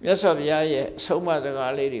မြတ်စွာဘုရားရဲ့အဆုံးအမစ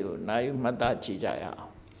ကားလေးတွေကိုနာယူမှတ်သားကြည့်ကြရအော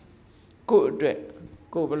င်ကိုယ့်အတွက်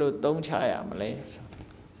ကိုယ်ဘယ်လိုသုံးချရမလဲ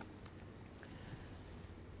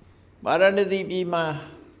ဗာရာဏသီပြည်မှာ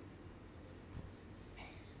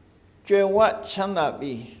ကျွယ်ဝချမ်းသာ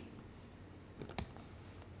ပြီး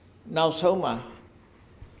နောက်ဆုံးမှာ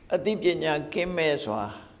အသိပညာကင်းမဲ့စွာ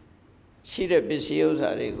ရှိတဲ့ပစ္စည်းဥစ္စာ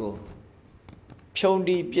တွေကိုဖြုံး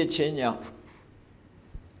တီးပြစ်ခြင်းကြောင့်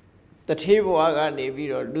တထေးဘဝကနေပြီး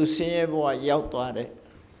တော့လူဆင်းရဲဘဝရောက်သွားတဲ့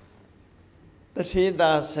တထေး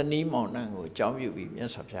သားဇနီးမောင်နှံကိုအကြောင်းပြုပြီးမြတ်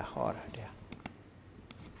စွာဘုရားဟောတာတရား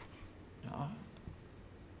နော်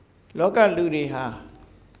လောကလူတွေဟာ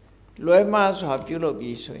လွဲမှားစွာပြုလုပ်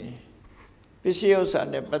ပြီးဆိုရင်ပစ္စည်းဥစ္စာ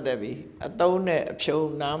နဲ့ပတ်သက်ပြီးအတုံးနဲ့အ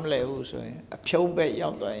ဖြုံးနားမလဲဘူးဆိုရင်အဖြုံးပဲရော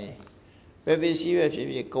က်သွားရင်ဘယ်ပစ္စည်းပဲဖြစ်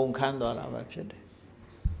ဖြစ်ကုန်ခန်းသွားတာပဲဖြစ်တယ်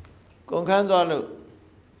ကုန်ခန်းသွားလို့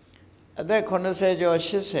အသက်80ကျော်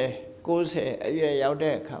80 90အရွယ်ရောက်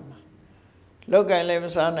တဲ့အခါမှာလောက်ကင်လည်းမ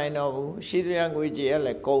စားနိုင်တော့ဘူးရှိသမျှငွေကြေးလ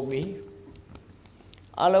ည်းကုန်ပြီ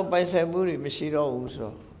အလုံးပိုင်ဆိုင်မှုတွေမရှိတော့ဘူး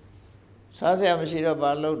ဆိုစားစရာမရှိတော့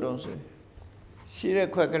ဘာလုပ်တော့ဆိုရှိတဲ့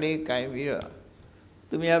ခွက်ကလေးကင်ပြီးတော့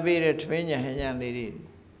သူများပေးတဲ့ထမင်းညဟန်ညလေးတွေ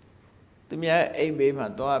သူများအိမ်ဘေးမှာ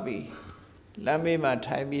သွားပြီးလမ်းဘေးမှာ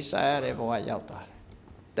ထိုင်ပြီးစားရတဲ့ဘဝရောက်သွားတယ်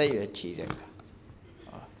တက်ရွယ်ချီတဲ့အခါ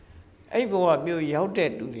အဲ့ဘဝမျိုးရောက်တဲ့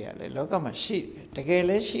လူတွေကလည်းလောကမှာရှိတယ်တကယ်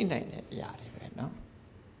လည်းရှိနိုင်တဲ့အရာတွေပဲနော်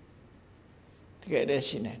တကယ်လည်း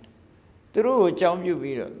ရှိနိုင်တယ်သူတို့ကိုအကြောင်းပြု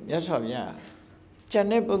ပြီးတော့မြတ်စွာဘုရားကျန်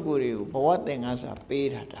တဲ့ပုဂ္ဂိုလ်တွေကိုဘဝသင်္ကန်းစာပေး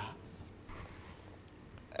တာဒါ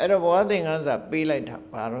အဲ့တော့ဘဝသင်္ကန်းစာပေးလိုက်တာ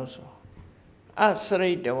ဘာလို့ဆိုအစ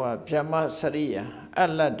ရိတဝဗျမစရိယအ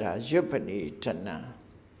လတ္တာရွတ်ပနိထနံ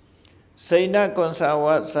စိဏကွန်စာဝ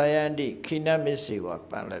ဇာယန္တိခိနမစ္စေဝ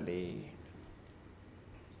ပန္လလေ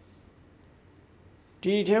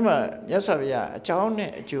ဒီထဲမှာမြတ်စွာဘုရားအကြောင်း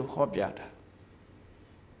နဲ့အကျိုးဟောပြတာ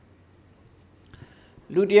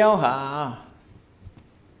လူတယောက်ဟာ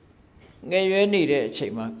ငယ်ရွယ်နေတဲ့အချိ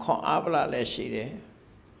န်မှာခွန်အားပလာလည်းရှိတယ်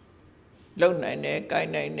လုံနိုင်တယ်ကိုင်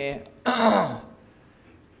နိုင်တယ်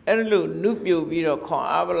အဲ့လိုနုပြိုပြီးတော့ခွန်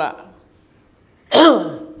အားပလာ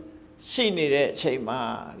ရှိနေတဲ့အချိန်မှာ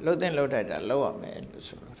လှုပ်တဲ့လှုပ်ထိုက်တာလှုပ်ရမယ်လို့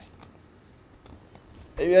ဆိုလို့တယ်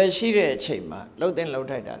အရွယ်ရှိတဲ့အချိန်မှာလှုပ်တဲ့လှုပ်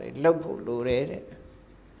ထိုက်တာတွေလှုပ်ဖို့လိုတယ်တဲ့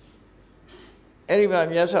အဲ့ဒီမှာ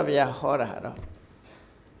မြတ်စွာဘုရားဟောတာတော့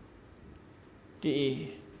ဒီ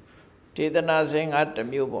ဒေသနာစဉ်ကတစ်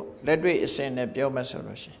မျိုးပေါ့လက်တွေ့အစဉ်နဲ့ပြောမှဆို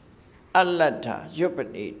လို့ရှိရင်အလတ္ထရွတ်ပ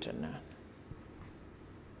နိထနံ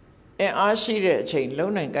အားရှိတဲ့အချိန်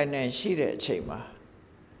လုံးနိုင်ကိုင်းနိုင်ရှိတဲ့အချိန်မှာ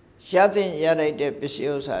ရသင့်ရလိုက်တဲ့ပစ္စ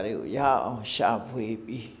ည်းဥစ္စာတွေကိုရအောင်ရှာဖွေ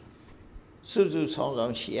ပြီးစုစုဆောင်းဆော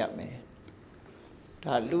င်းရှိရမယ်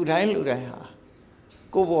ဒါလူတိုင်းဟာ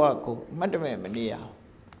ကိုယ့်ဘဝကိုအမှတ်တမဲ့မနေရအောင်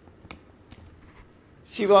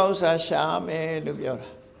စီဝါဥစ္စာရှာမယ်လို့ပြောတာ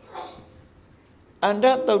အန္တ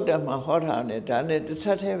သုတ်တမှာဟောတာနဲ့ဒါနဲ့တစ်ထ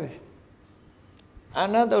ပ်သေးပဲအ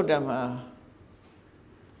န္တသုတ်တမှာ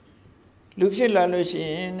လူဖြစ်လာလို့ရှိ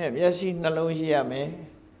ရင်တဲ့မျက်စိနှလုံးရှိရမယ်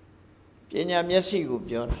ပညာမျက်စိကို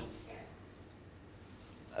ပြောတာ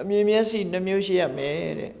အမြင်မျက်စိနှမျိုးရှိရမယ်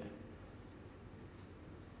တဲ့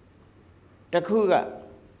တခုက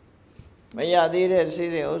မရသေးတဲ့စိ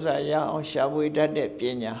စိဥစ္စာရအောင်ရှာဖွေတတ်တဲ့ပ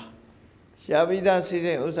ညာရှားပြီးသားစိ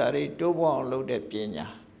စိဥစ္စာတွေတိုးပွားအောင်လုပ်တဲ့ပညာ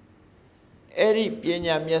အဲ့ဒီပ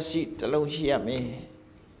ညာမျက်စိတစ်လုံးရှိရမယ်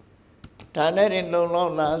ဒါနဲ့ရင်လုံလော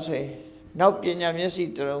က်လားဆိုရင်နောက်ပညာမျက်စိ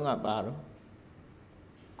တစ်လုံးကပါတော့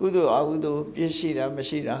ကုသိုလ်အကုသိုလ်ပြည့်ရှိတာမ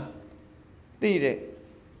ရှိတာသိတဲ့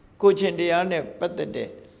ကိုချင်းတရားနဲ့ပတ်သက်တဲ့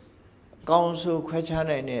ကောင်းဆိုခွဲခြား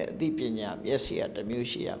နိုင်တဲ့အသိပညာမျက်စိကတစ်မျိုး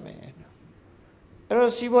ရှိရမယ်အဲ့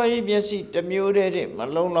တော့စီးပွားရေးမျက်စိတစ်မျိုးတည်းမ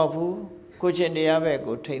လုံလောက်ဘူးကိုချင်းတရားပဲ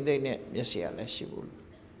ကိုထိမ့်သိမ့်တဲ့မျက်စိကလည်းရှိဘူး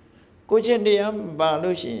ကိုချင်းတရားပါ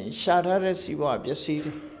လို့ရှိရင်ရှာထားတဲ့စီးပွားပျက်စီးတ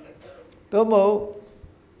ယ်သို့မဟုတ်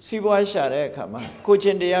စီးပွားရှာတဲ့အခါမှာကိုချ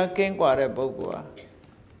င်းတရားကင်းကွာတဲ့ပုဂ္ဂိုလ်ဟာ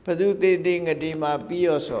ဘသူသေးသေးငတိမှာပြီး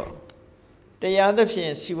ရောဆိုတရားသဖြ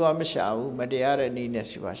င့်စီးပွားမရှာဘူးမတရားတဲ့နည်းနဲ့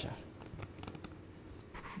စီးပွားရှာ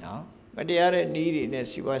နော်မတရားတဲ့နည်းတွေနဲ့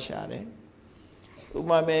စီးပွားရှာတယ်ဥပ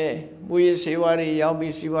မာမဲ့မူရစေဝါတွေရောင်း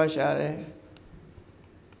ပြီးစီးပွားရှာတယ်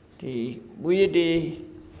ဒီမူရတွေ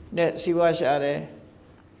နဲ့စီးပွားရှာတယ်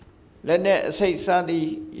လက်နဲ့အစိတ်စားသည်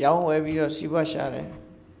ရောင်းဝယ်ပြီးတော့စီးပွားရှာတယ်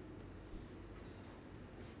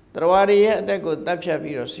တရားရည်ရဲ့အသက်ကိုတပ်ဖြတ်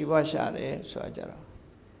ပြီးတော့စီးပွားရှာတယ်ဆိုတာကြတော့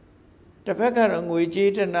တစ်ဖက်ကတော့ငွေ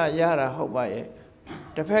ကြေးတဏရတာဟုတ်ပါရဲ့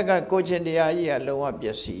တစ်ဖက်ကကိုချင်းတရားကြီးကလုံးဝပျ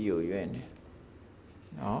က်စီးယိုယွင်းနေ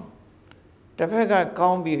နော်တစ်ဖက်ကကော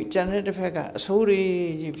င်းပြီးကျန်တဲ့တစ်ဖက်ကအဆိုးတွေ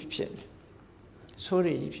ကြီးဖြစ်နေဆိုး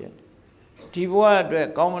တွေကြီးဖြစ်နေဒီဘဝအတွက်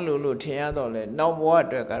ကောင်းမလို့ထင်ရတော့လဲနောက်ဘဝအ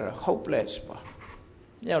တွက်ကတော့ hopeless ပါ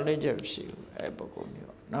မျှော်လင့်ချက်မရှိဘူးအဲ့ပုဂ္ဂိုလ်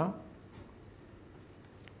မျိုးနော်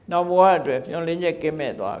နောက်ဘဝအတွက်မျှော်လင့်ချက်ကင်း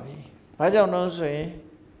မဲ့သွားပြီဘာကြောင့်လို့ဆိုရင်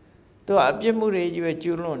သူကအပြစ်မှုတွေကြီးပဲ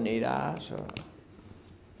ကျူးလွန်နေတာဆိုတော့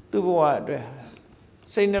သူ့ဘဝအတွက်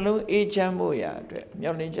စိတ်နှလုံးအေးချမ်းဖို့ရအတွက်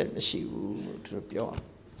မျှော်လင့်ချက်မရှိဘူးလို့သူပြော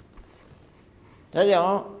ဒါကြော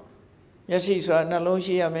င့်မျက်စိဆိုတာနှလုံး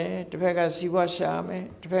ရှိရမယ်တစ်ဖက်ကစီးပွားရှာရမယ်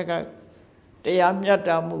တစ်ဖက်ကတရားမြတ်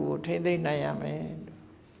တာမှုကိုထိမ့်သိမ့်နိုင်ရမယ်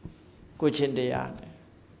ကိုချင်းတရားနဲ့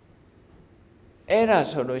အဲ့ဒါ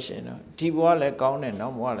ဆိုလို့ရှိရင်တော့ဒီဘဝလည်းကောင်းတယ်နော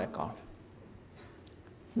က်ဘဝလည်းကောင်းတယ်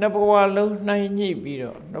နှစ်ဘဝလုံးနှိုင်းညှိပြီး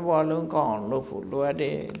တော့နှစ်ဘဝလုံးကောင်းအောင်လုပ်ဖို့လိုအပ်တ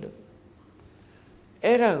ယ်လို့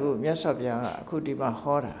အဲ့ဒါကိုမြတ်စွာဘုရားကအခုဒီမှာ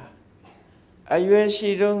ဟောတာအရွယ်ရှိ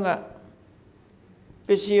တုန်းကပ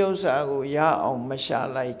စ္စည်းဥစ္စာကိုရအောင်မရှာ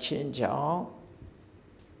လိုက်ခြင်းကြောင့်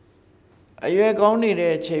အရွယ်ကောင်းနေ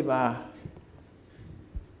တဲ့အချိန်မှာ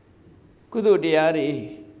ကုသိုလ်တရားတွေ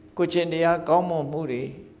ကိုချင်းတရားကောင်းမွန်မှုတွေ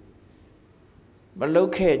မလု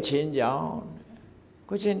ပ်ခဲ့ခြင်းကြောင့်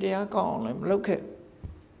ကိုချင်းတရားကောင်းအောင်လည်းမလုပ်ခဲ့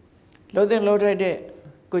လှုပ်တဲ့လှုပ်ထိုက်တဲ့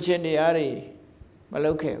ကိုချင်းတရားတွေမ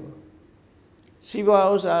လုပ်ခဲ့ဘူးစီးပွား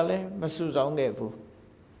ဥစ္စာလည်းမစုဆောင်ခဲ့ဘူး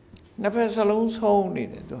နှစ်ဖက်စလုံးဆုံးနေ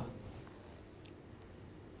တယ်သူ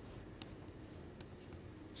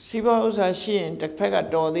စီးပွားဥစ္စာရှိရင်တစ်ဖက်က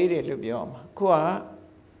တော်သေးတယ်လို့ပြောမှာခုက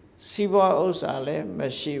စီးပွားဥစ္စာလည်းမ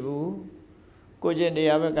ရှိဘူးကိုကျင့်တ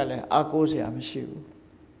ရားဘက်ကလည်းအာကိုးစရာမရှိဘူး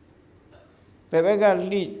ဘယ်ဘက်က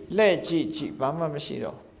လှဲ့ကြည့်ဘာမှမရှိ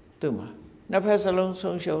တော့သူ့မှာနှစ်ဖက်စလုံး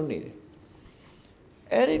ဆုံးရှုံးနေတယ်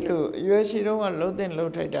အဲ့ဒီလိုအရွယ်ရှိတုန်းကလှုပ်တဲ့လှု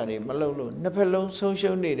ပ်ထိုက်တာတွေမလှုပ်လို့နှစ်ဖက်လုံးဆုံး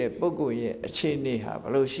ရှုံးနေတဲ့ပုဂ္ဂိုလ်ရဲ့အခြေအနေဟာဘ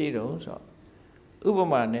ယ်လိုရှိတုံးဆိုဥပ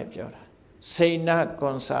မာနဲ့ပြောတာစိဏကွ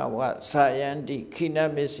န်စာဝဇာယန္တိခိန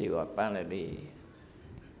မစ္စည်းဝပန်းလေ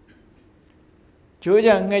ဂျိုးချ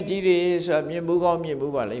ငှက်ကြီးတွေဆိုတာမြင်မှုကောင်းမြင်မှု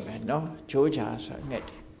ပါလိမ့်မယ်နော်ဂျိုးချဆိုတာငှက်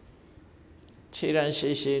တွေခြေရန်ရှ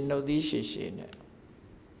ည်ရှည်နှုတ်သီးရှည်ရှည်နဲ့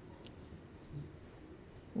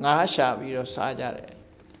ငါးရှာပြီးတော့စားကြတယ်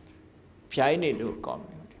ဖြိုင်းနေလို့ကောင်း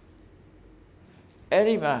တယ်အဲ့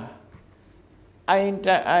ဒီမှာအိုင်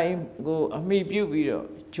ကိုအမိပြုတ်ပြီးတော့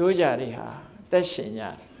ဂျိုးချတွေဟာသက်ရှင်ကြတ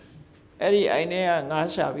ယ်အဲ့ဒီအိုင်ထဲကငါး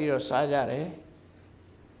ရှာပြီးတော့စားကြတယ်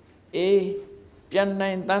အေးပြန်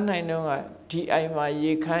နိုင်တန်းနိုင်တော့ကဒီအိုင်မှာ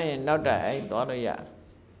ရေခမ်းရင်နောက်တိုင်အိုင်သွားလို့ရတယ်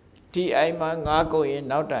ဒီအိုင်မှာငါးကုန်ရင်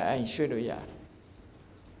နောက်တိုင်အိုင်ရွှေ့လို့ရတယ်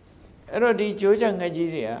အဲ့တော့ဒီကြိုးချငှက်ကြီး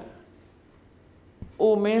တွေက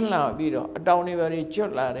အိုမင်းလာပြီးတော့အတောင်တွေပဲကျွ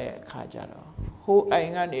တ်လာတဲ့အခါကျတော့ဟိုအို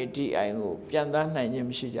င်ကနေဒီအိုင်ကိုပြန်သားနိုင်ခြင်း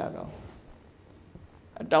မရှိကြတော့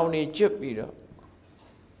အတောင်တွေကျွတ်ပြီးတော့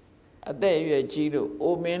အသက်အရွယ်ကြီးလို့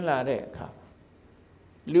အိုမင်းလာတဲ့အခါ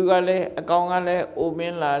လူကလည်းအကောင်ကလည်းအိုမ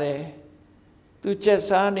င်းလာတယ်သူချက်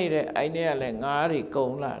စားနေတဲ့အိုင်ထဲကလည်းငါးတွေကု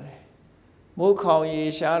န်လာတယ်မိုးခေါင်ရေ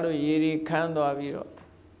ရှားလို့ရေတွေခမ်းသွားပြီးတော့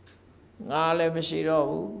ငါးလည်းမရှိတော့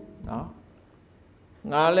ဘူးနော်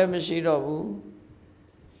ငါးလည်းမရှိတော့ဘူး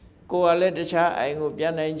ကိုယ်ကလည်းတခြားအိုင်ကိုပြ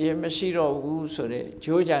န်နိုင်ခြင်းမရှိတော့ဘူးဆိုတဲ့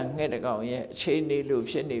ဂျိုးချငှက်တကောင်ရဲ့အခြေအနေလို့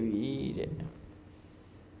ဖြစ်နေပြီတဲ့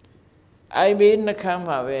အိုင်ဘေးနှခမ်း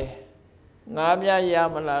မှာပဲငါးပြရ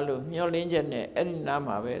မလားလို့မျှော်လင့်ချက်နဲ့အဲ့ဒီနား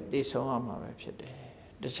မှာပဲသိဆုံးရမှာပဲဖြစ်တယ်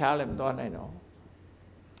တခြားလည်းမသွားနိုင်တော့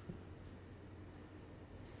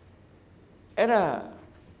အဲ့ဒါ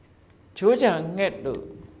ဂျိုးချငှက်လို့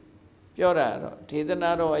ပြောတာတော့ဒေသ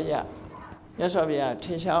နာတော်အရမြတ်စွာဘုရားထ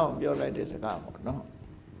င်ရှားအောင်ပြောလိုက်တဲ့စကားပေါ့နော်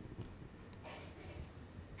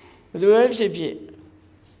ဘယ်လိုပဲဖြစ်ဖြစ်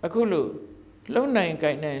အခုလို့လုံနိုင်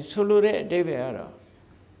ကြိုင်နိုင်ဆိုလိုတဲ့အဓိပ္ပာယ်ကတော့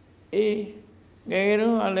အေးငယ်ငယ်တု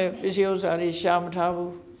န်းကလည်းပစ္စည်းဥစ္စာတွေရှာမထား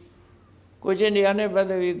ဘူးကိုချင်းတရားနဲ့ပတ်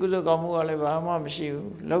သက်ပြီးကုသိုလ်ကောင်းမှုကလည်းဘာမှမရှိ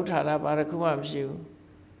ဘူးလှုပ်ထားတာဘာတစ်ခုမှမရှိဘူး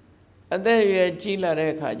အသက်အရွယ်ကြီးလာ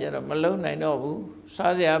တဲ့အခါကျတော့မလုံနိုင်တော့ဘူး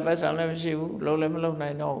စားစရာပတ်စံလည်းမရှိဘူးလုံလည်းမလုံ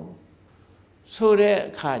နိုင်တော့ဘူးဆိုတဲ့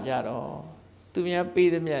အခါကျတော့သူများပေး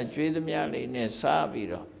သမျှကျွေးသမျှလေးနဲ့စားပြီး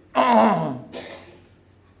တော့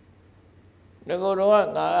ငကိုတော့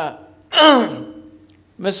ငါ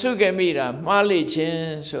မစုခဲ့မိတာမှားလိချင်း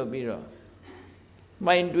ဆိုပြီးတော့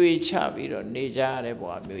မိုင်းတွေးချပြီးတော့နေကြရတဲ့ဘ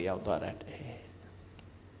ဝမျိုးရောက်သွားတယ်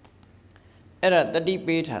အဲ့ဒါတတိ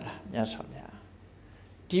ပေးထားတာမြတ်စွာဘုရား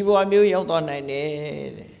ဒီဘဝမျိုးရောက်သွားနိုင်တယ်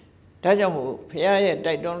တဲ့ဒါကြောင့်မို့ဘုရားရဲ့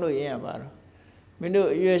တိုက်တွန်းလို့ရပါတော့မင်းတို့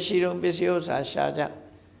အရွယ်ရှိတုန်းပစ္စည်းဥစ္စာရှာကြ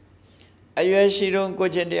အရွယ်ရှိတုန်းကို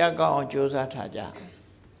ယ်ချင်းတရားကောင်းအောင်ကြိုးစားထားကြ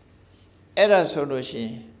အဲ့ဒါဆိုလို့ရှိရ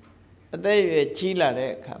င်အသက်အရွယ်ကြီးလာ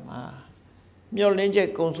တဲ့အခါမှာမျောလင်းချက်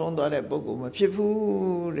ကုံဆုံးသွားတဲ့ပုဂ္ဂိုလ်မဖြစ်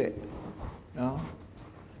ဘူးတဲ့ နော်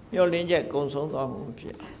မျောလင်းချက်ကုံဆုံးသွားမှုဖြ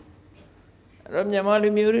စ်အဲ့တော့မြန်မာလူ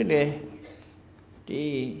မျိုးတွေလည်းဒီ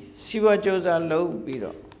စီးပွားကြိုးစားလုပ်ပြီး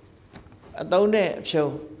တော့အသုံးနဲ့အ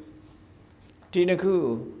ဖြုံးဒီနှစ်ခု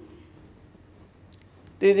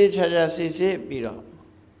တည်တည်ချာချာစစ်စစ်ပြီးတော့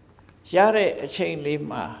ရတဲ့အချိန်လေး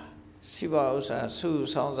မှာစီးပွားဥစ္စာစု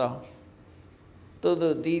ဆောင်းဆောင်တိုး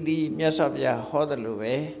တိုးတီးတီးမြတ်စွာဘုရားဟောတယ်လို့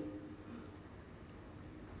ပဲ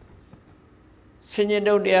ဆင်ញင်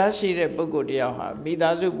တုတ်တရားရှိတဲ့ပုဂ္ဂိုလ်တရားဟာမိ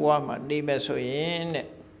သားစုဘဝမှာနေမယ်ဆိုရင်တဲ့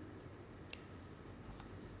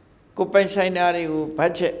ကိုပိုင်ဆိုင်တာတွေကိုဘ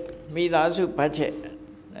တ်ချက်မိသားစုဘတ်ချက်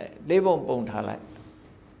လေးပုံပုံထားလိုက်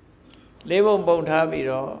လေးပုံပုံထားပြီး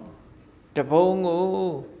တော့တပုံကို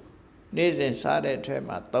နေ့စဉ်စားတဲ့ထဲ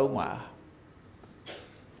မှာသုံးပါ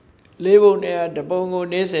လေးပုံနဲ့တပုံကို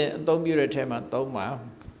နေ့စဉ်အသုံးပြုတဲ့ထဲမှာသုံးပါ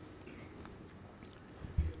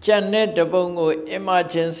ကျန်တဲ့တပုံကို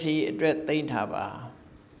emergency အတွက်သိမ်းထားပါ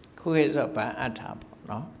ခုခေတ်ဆိုဗန်အပ်ထားပေါ့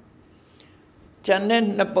နော်ကျန်တဲ့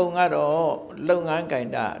နှစ်ပုံကတော့လုပ်ငန်းကင်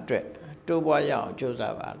တာအတွက်တိုးပွားရအောင်ကြိုး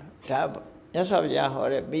စားပါလို့ဒါမြတ်စွာဘုရားဟော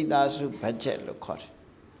တဲ့မိသားစုဘတ်ဂျက်လို့ခေါ်တယ်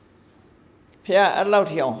ဘုရားအဲ့လောက်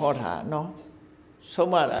ထိအောင်ဟောတာနော်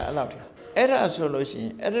ဆုံးမတာအဲ့လောက်ထိအဲ့ဒါဆိုလို့ရှိရ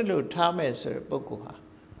င်အဲ့ဒါလို့ထားမယ်ဆိုတဲ့ပုဂ္ဂိုလ်ဟာ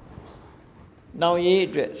နောင်ရေး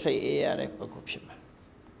အတွက်စိတ်အေးရတဲ့ပုဂ္ဂိုလ်ဖြစ်မှာ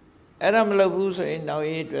အဲ့ဒါမလုပ်ဘူးဆိုရင်နောင်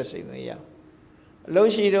ရေးအတွက်စိတ်မအေးရအ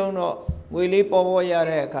လုံးရှိတုံးတော့ငွေလေးပေါ်ပေါ်ရ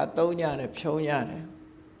တဲ့အခါသုံးရတယ်ဖြုံးရတယ်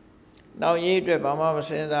နောက်ရေးအတွက်ဘာမှမ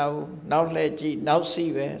စင်စားဘူးနောက်လှည့်ကြည့်နောက်စီ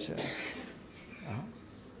ပဲဆို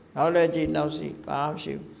နောက်လှည့်ကြည့်နောက်စီဘာမှမ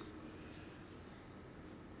ရှိဘူး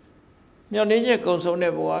မျောလင်းချက်ကုံဆုံး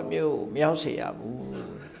တဲ့ဘဝမျိုးမရောက်စေရဘူး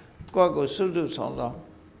ကိုယ့်ကိုစွတ်စွတ်ဆောင်ဆောင်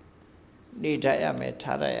နေတတ်ရမယ်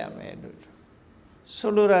ထားတတ်ရမယ်လို့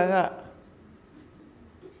ဆိုလိုတာက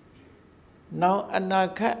နောက်အနာ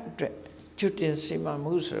ဂတ်အတွက်ကျွတ်တင်စီမံ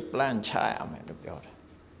မှုဆို plan ချရမယ်လို့ပြောတယ်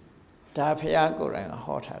ဒါဖះကိုယ်တိုင်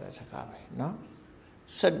ဟောထားတဲ့စကားပဲเนาะ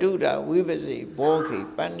စတုဒဝိပစီဘောခိ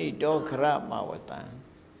ပဏိတောခရမဝတံ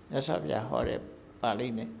မြတ်စွာဘုရားဟောတဲ့ပါဠိ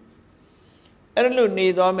နဲ့အဲ့လိုနေ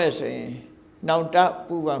သွားမယ်ဆိုရင်နောက်တ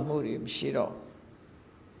ပူပန်မှုတွေမရှိတော့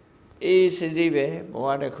အေးစစ်စစ်ပဲဘဝ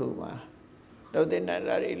တစ်ခုမှာလှုပ်တဲ့နာ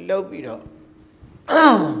တွေလှုပ်ပြီးတော့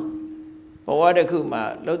ဘဝတစ်ခုမှာ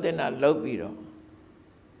လှုပ်တဲ့နာလှုပ်ပြီးတော့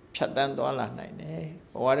ဖြတ်တန်းသွားလာနိုင်တယ်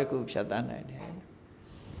ဘဝတစ်ခုဖြတ်တန်းနိုင်တယ်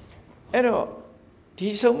အဲ့တော့ဒီ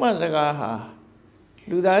ဆုံးမစကားဟာ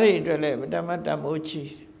လူသားတွေအတွက်လည်းမတမတမိုးချီ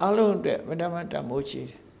အလုံးအတွက်မတမတမိုးချီ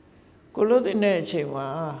ကိုလို့တဲ့အချိန်မှာ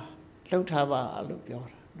လှုပ်ထားပါလို့ပြော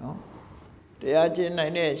တာနော်တရားကျင့်နို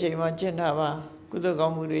င်တဲ့အချိန်မှာကျင့်ထားပါကုသိုလ်ကော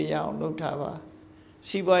င်းမှုတွေရအောင်လှုပ်ထားပါ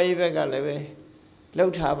စီးပွားရေးဘက်ကလည်းပဲလှု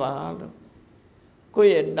ပ်ထားပါလို့ကို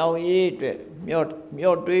ယ့်ရဲ့နောင်ရေးအတွက်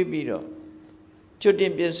မျောတွေးပြီးတော့ကျွတ်တ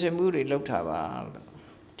င်ပြင်ဆင်မှုတွေလှုပ်ထားပါလို့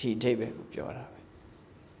ဒီအဓိပ္ပာယ်ကိုပြောတာပဲ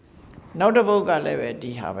နောက်တစ်ပုဒ်ကလည်းပဲ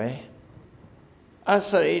ဒီဟာပဲအ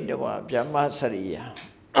စရိတဝဗျမစရိယ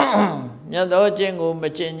မြတ်သောကျင့်ကိုမ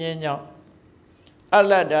ကျင့်ခြင်းကြောင့်အ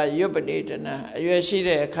လတ္တယုပ္ပတိတနံအရွယ်ရှိ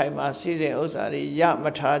တဲ့အခိုင်မှာစီစဉ်ဥစ္စာတွေရမ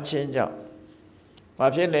ထားခြင်းကြောင့်ဘာ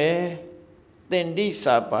ဖြစ်လဲသင်္တိ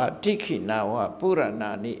စာပါတိခိနာဝပုရဏာ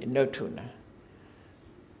နိအနုထုနံ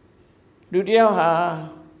လူတယောက်ဟာ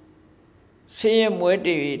ဆင်းရဲမွဲ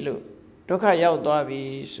တေလို့ဒုက္ခရောက်သွားပြီ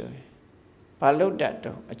ဆိုရင်ဘာလို့တတ်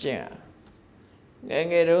တော့အကျင့်ငယ်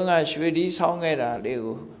ငယ်တုန်းကရွှေဒီဆောင်းခဲ့တာလေး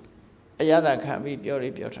ကိုအရသာခံပြီးပြော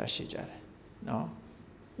ထားရှိကြတယ်နော်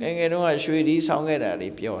ငယ်ငယ်တုန်းကရွှေဒီဆောင်းခဲ့တာ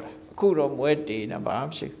လေးပြောတာအခုတော့မွဲတေနေဘာမှ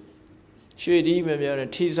မရှိရွှေဒီမပြောနဲ့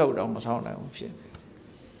ထီးဆုပ်တော့မဆောင်းနိုင်ဘူးဖြစ်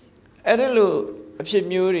အဲ့ဒါလို့အဖြစ်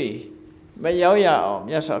မျိုးတွေမရောက်ရအောင်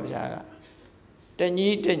မြတ်စွာဘုရားကတညီ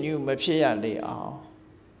တညူမဖြစ်ရလေအောင်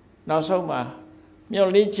နောက်ဆုံးမှာမျော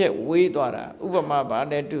လင်းချက်ဝေးသွားတာဥပမာဘာ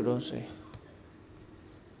နဲ့တူတော့ဆိုရင်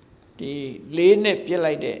ဒီလေးနဲ့ပြစ်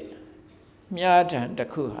လိုက်တဲ့မြားထံတစ်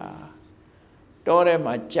ခုဟာတောထဲ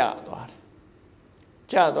မှာကျသွားတယ်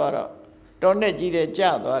ကျသွားတော့တောနဲ့ကြီးတဲ့ကျ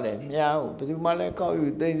သွားတယ်မြားကိုဘယ်သူမှလည်းကောက်ယူ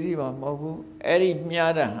သိသိမှာမဟုတ်ဘူးအဲ့ဒီ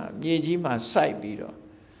မြားတံဟာမြေကြီးမှာစိုက်ပြီးတော့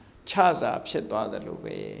ခြစာဖြစ်သွားတယ်လို့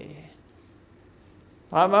ပဲ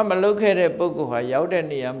ဘာမှမလုပ်ခဲ့တဲ့ပုဂ္ဂိုလ်ဟာရောက်တဲ့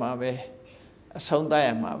နေရာမှာပဲအဆုံးသတ်ရ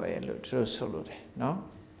မှာပဲလို့သူတို့ဆိုလို့တယ်နော်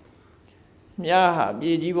မြားဟာ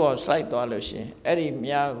မြေကြီးပေါ်စိုက်သွားလို့ရှင်အဲ့ဒီ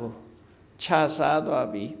မြားကိုခြာစားသွား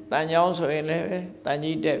ပြီးတန်ချောင်းဆိုရင်လည်းတန်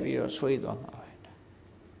ကြီးတက်ပြီးတော့ဆွေးသွားမှာပဲ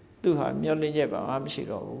သူဟာမျောလင်းချက်ပါမှမရှိ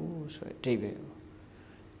တော့ဘူးဆိုတဲ့အဓိပ္ပာယ်ကို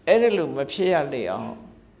အဲ့ဒါလို့မဖြစ်ရလေအောင်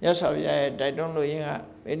မြတ်စွာဘုရားရဲ့တိုက်တွန်းလို့ရင်းက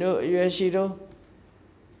မင်းတို့အရွယ်ရှိတော့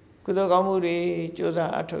ကုသိုလ်ကောင်းမှုတွေကြိုး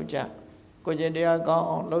စားအထောက်ကြကိုကျင့်တရားကောင်း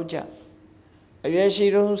အောင်လုပ်ကြအရွယ်ရှိ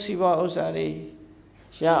တော့စီးပွားဥစ္စာတွေ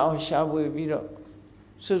ရအောင်ရှာဖွေပြီးတော့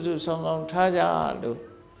စွတ်စွတ်ဆောင်ဆောင်ထားကြလို့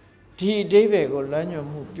ဒ ဒီအဓိပ္ပာယ်ကိုလမ်းညွှန်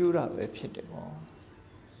မှုပြုတာပဲဖြစ်တယ်ပေါ့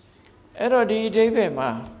အဲ့တော့ဒီအဓိပ္ပာယ်မှာ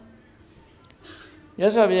မြ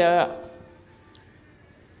တ်စွာဘုရားက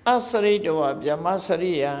အစရိတဝဗျမစ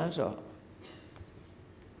ရိယံဆို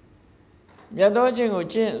မြတ်သောခြင်းကို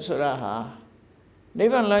ကျင့်ဆိုတာဟာနိ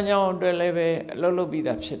ဗ္ဗာန်လမ်းကြောင်းအတွက်လည်းပဲအလုပ်လုပ်ပြီး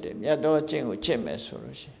သားဖြစ်တယ်မြတ်သောခြင်းကိုကျင့်မယ်ဆို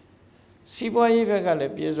လို့ရှိရင်စီးပွားရေးဘက်ကလ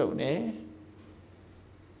ည်းပြည့်စုံတယ်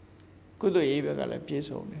ကုသိုလ်ရေးဘက်ကလည်းပြည့်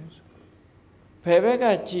စုံတယ်ဘယ်ဘက်က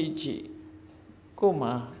ကြည့်ကြည့်ကိုယ်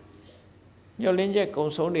မှာညှော်လင်းချက်ကုံ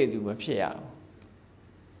ဆုံးနေသူမဖြစ်ရဘူး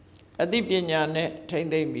အသိပညာနဲ့ထိမ့်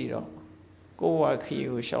သိမ့်ပြီးတော့ကိုယ်ဝါခီ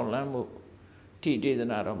ကိုရှောင်လန်းမှုတိဒေသ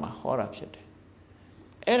နာတော်မှာဟောတာဖြစ်တယ်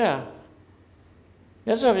အဲ့ဒါမြ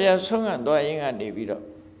တ်စွာဘုရားဆုံးခံသွားရင်ကနေပြီးတော့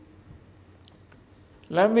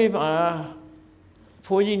လမ်းဘေးမှာ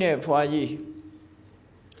ဖိုးကြီးနဲ့ဖွားကြီး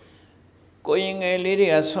ကိုရင်ငယ်လေးတွေ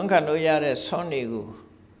ကဆုံးခံလို့ရတဲ့ဆွမ်းတွေကို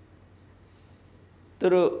သူ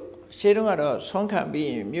တို့ရှေးတုန်းကတော့ဆုံးခံပြီး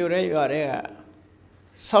ရင်မြို့ရဲရွာတွေက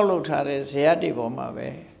ဆောက်လုပ်ထားတဲ့ဇရပ်တွေပေါ်မှာပဲ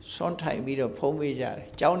ဆွမ်းထိုင်ပြီးတော့ဖုံးပေးကြတယ်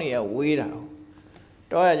။ကျောင်းတွေကဝေးတာ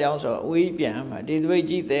။တော့ရကျောင်းဆိုအဝေးပြန်မှာဒီသပိတ်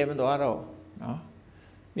ကြီးသေးမသွားတော့နော်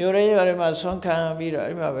။မြို့ရဲရွာတွေမှာဆွမ်းခံပြီးတော့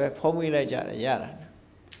အဲ့မှာပဲဖုံးပေးလိုက်ကြတယ်ရတာ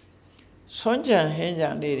။ဆွမ်းကြံဟင်းကြံ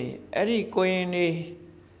လေးတွေအဲ့ဒီကိုရင်တွေ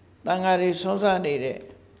တန်ဃာတွေဆွမ်းစားနေတဲ့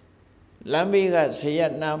လမ်းဘေးကဇရ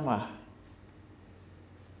ပ်နားမှာ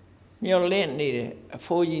မျောလင့်နေတဲ့အ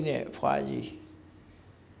ဖိုးကြီးနဲ့အဖွားကြီး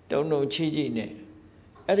တုံတုံချီချီနဲ့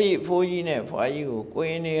အဲ့ဒီအဖိုးကြီးနဲ့အဖွားကြီးကိုကို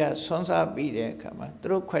ရင်တွေကဆွမ်းစားပြီးတဲ့အခါမှာသူ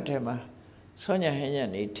တို့ခွက်ထဲမှာဆွမ်းညာဟင်းညာ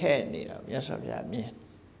နေထဲ့နေတာမြတ်စွာဘုရားမြင်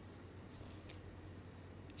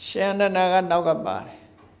ရှင်အနန္ဒာကနောက်ကပါတယ်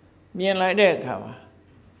မြင်လိုက်တဲ့အခါမှာ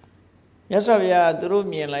မြတ်စွာဘုရားသူတို့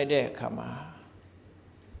မြင်လိုက်တဲ့အခါမှာ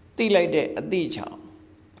သိလိုက်တဲ့အသိချောင်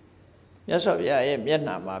မြတ်စွာဘုရားရဲ့မျက်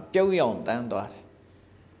နှာမှာပြုံးရောင်တန်းသွားတယ်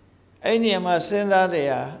အဲ့ဒီနေရာမှာစဉ်းစားကြ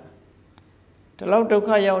ရဒီလောက်ဒုက္ခ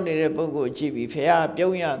ရောက်နေတဲ့ပုဂ္ဂိုလ်ကြည့်ပြီးဖះ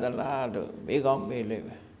ပြုံးရသလားလို့မေးကောင်းမေးလိုက်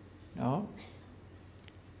ပဲနော်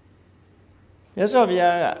မြတ်စွာဘု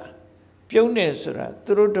ရားကပြုံးတယ်ဆိုတာ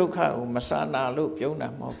သူတို့ဒုက္ခကိုမစာနာလို့ပြုံးတာ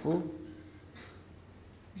မဟုတ်ဘူး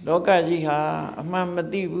လောကကြီးဟာအမှန်မ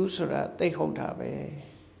သိဘူးဆိုတာသိဟုတ်တာပဲ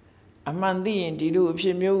အမှန်သိရင်ဒီလိုအဖြ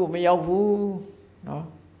စ်မျိုးကိုမရောက်ဘူးနော်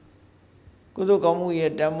ကုသိုလ်ကောင်းမှု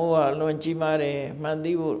ရဲ့တန်ဖိုးဟာလွန်ကြီးမားတယ်မှန်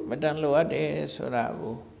သိဖို့မတန်လိုအပ်တယ်ဆိုတာ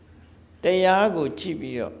ကိုတရားကိုကြည့်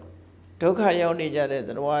ပြီးတော့ဒုက္ခရောက်နေကြတဲ့တ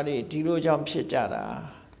ရားတွေဒီလိုကြောင့်ဖြစ်ကြတာ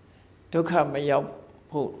ဒုက္ခမရောက်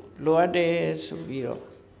ဖို့လိုအပ်တယ်ဆိုပြီးတော့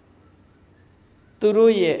သူ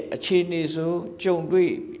တို့ရဲ့အခြေအနေဆိုကြုံ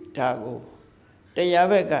တွေ့တာကိုတရား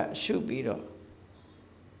ဘက်ကရှုပြီးတော့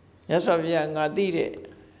မြတ်စွာဘုရားငါသိတဲ့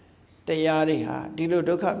တရားတွေဟာဒီလို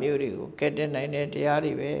ဒုက္ခမျိုးတွေကိုကယ်တင်နိုင်တဲ့တရား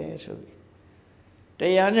တွေပဲဆိုပြီးတ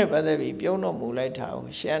ရားနဲ့ပတ်သက်ပြီးပြုံးတော်မူလိုက်တာကို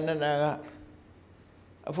ရှင်အနန္ဒာက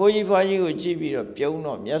အဖိုးကြီးဖွားကြီးကိုကြည့်ပြီးတော့ပြုံး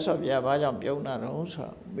တော့မြတ်စွာဘုရားဘာကြောင့်ပြုံးတာတော့ဆို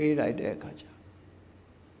တော့မေးလိုက်တဲ့အခါကျ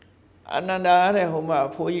အနန္ဒာတဲ့ဟိုမှာ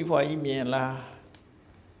အဖိုးကြီးဖွားကြီးမြင်လား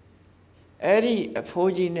အဲ့ဒီအ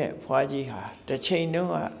ဖိုးကြီးနဲ့ဖွားကြီးဟာတစ်ချိန်တု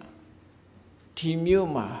န်းကဒီမြို့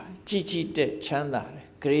မှာကြည်ကြည်တဲ့ချမ်းသာတယ်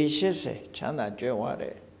ဂရေ80ချမ်းသာကြွယ်ဝ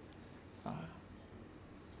တဲ့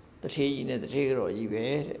တထေးကြီးနဲ့တထေးတော်ကြီးပဲ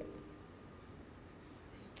တဲ့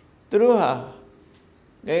သူတို့ဟာ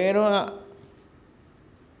ငယ်ငယ်တော့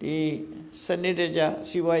ဒီစနစ်တကျ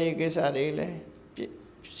စီဝါရေးကိစ္စတွေလည်း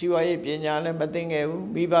စီဝါရေးပညာလည်းမသိငယ်ဘူး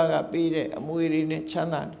မိဘကပေးတဲ့အမွေတွေနဲ့ချမ်း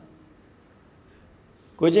သာတယ်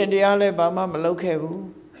ကိုချင်းတရားလည်းဘာမှမလုပ်ခဲ့ဘူး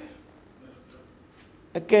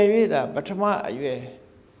အကယ်၍သာပထမအရွယ်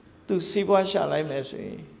သူစီးပွားရှာလိုက်မယ်ဆိုရ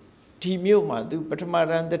င်ဒီမြို့မှာသူပထမ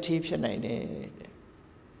ရန်တတိဖြစ်နိုင်တယ်တဲ့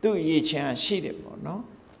သူ့ရည်ချမ်းရှိတယ်ပေါ့နော်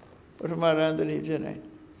ပထမရန်တတိဖြစ်နိုင်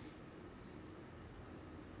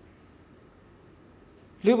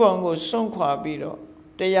လူပေါင်းကိုစွန့်ခွာပြီးတော့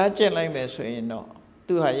တရားကျင့်လိုက်မယ်ဆိုရင်တော့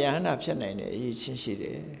သူဟာယဟန္တာဖြစ်နိုင်တဲ့အရေးချင်းရှိတ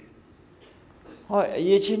ယ်ဟောအ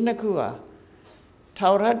ရေးချင်းနှစ်ခုဟာထာ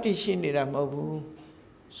ဝရတည်ရှိနေတာမဟုတ်ဘူး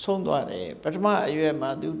ဆုံးသွားတယ်ပထမအရွယ်မှာ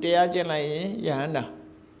သူတရားကျင့်လိုက်ရင်ယဟန္တာ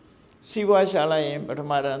စီးပွားရှာလိုက်ရင်ပထ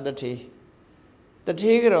မရန်တတိတ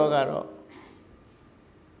တိကြောကတော့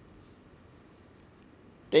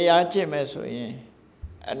တရားကျင့်မယ်ဆိုရင်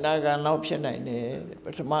အနာဂံလောက်ဖြစ်နိုင်တယ်ပ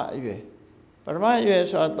ထမအရွယ်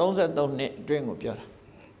ဆိုတာ33နှစ်အတွင်းကိုပြောတာ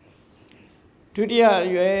ဒုတိယအ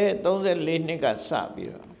ရွယ်34နှစ်ကစပြီး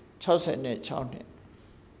တော့66နှစ်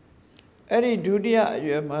အဲ့ဒီဒုတိယအ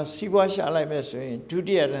ရွယ်မှာစီးပွားရှာလိုက်မယ်ဆိုရင်ဒု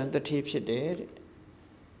တိယရန်တတိဖြစ်တယ်တဲ့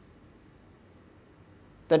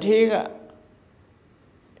တတိက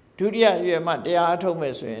ဒုတိယအရွယ်မှာတရားအထုတ်မ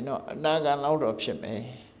ယ်ဆိုရင်တော့အနာဂံလောက်တော့ဖြစ်မယ်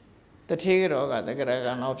တတိကတော့ကတက္ကရာ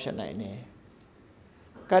ကံလောက်ဖြစ်နိုင်တယ်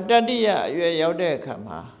ကတ္တတိယအရွယ်ရောက်တဲ့အခါ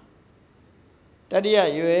မှာ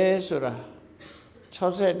Tadia Yue Sura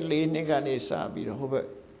Choset Lini Ganesa Biro Hubert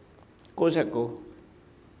Kosako.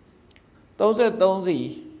 Those are those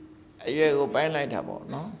a year go by light about,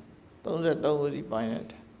 no? Those are those by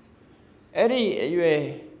night. Eddie,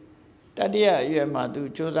 you Tadia, you madu,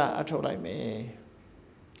 Josa Atto like me.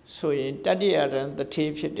 So in Tadia and the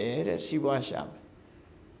tape she did, she was sharp.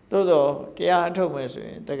 Todo, Tia told me,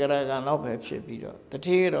 the Garagan Lopez Shapiro, the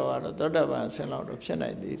Tiro or the Dodavan sell out of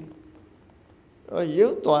Chennai did. Or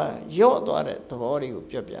you thought, your daughter, the body of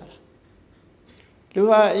Jabia.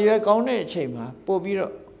 Lua, you are gone a chamber,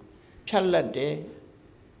 Bobiro, Chalade,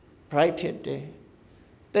 Bright day.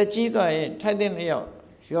 The Gita, Titan out,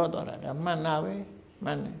 your daughter, a man away,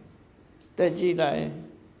 man. The Gita,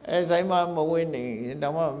 as I'm a winning, and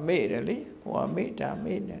I'm made a or made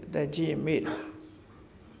the G made.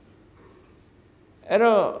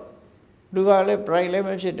 Ero Lugale, Bright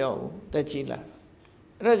Lemon Shadow, the Gila.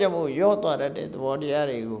 Rajamu, your daughter, the body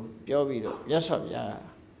arigo, Jovido, Yasavia.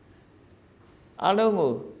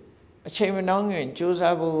 Alongo, a chamber long and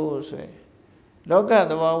Josabu say. Look at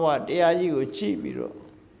the Wawa, the Ayu Chibiro.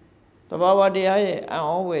 The Wawa de I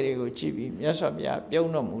always go chibi, Yasabia,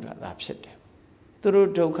 Biona Muda, upset.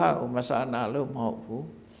 Through Toka, Masana, Lomo.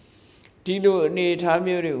 Tino need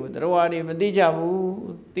Tamu, the Rawadi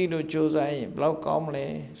Madijamu, Tino Josai, Block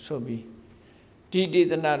Comle, so be. Did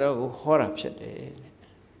the Nado horror upset.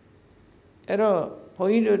 Ero,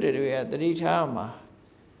 Poido did we at the Ritama.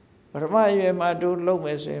 But my Madu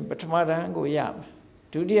Lomes, but Marango Yam.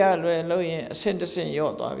 Tudia Loy, send us in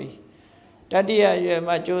your Davi. Tadia, you are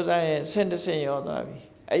my Josai, send us in your Davi.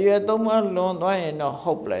 You are the one lone way no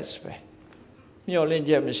hopeless way. You're in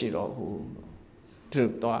Jamesiro who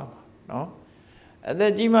took Dog, no? And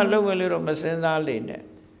the Jima look a little Masena Lane.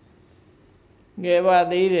 Gave out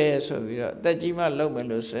the idea so the Jima look a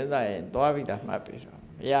little Senda and Dovida Mappy.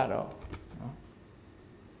 Yaro.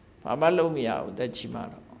 Pamalomia, the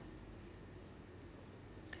Chimaro.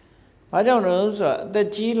 I don't know, the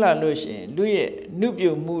Gila Lucian, Louis,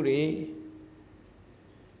 Nubio Muri,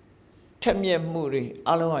 Temia Muri,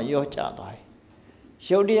 Aloma Yocha.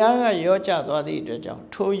 Shodianga Yocha, the John,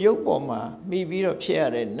 two Yopoma, me be of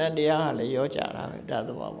chair and Nandia, Yocha,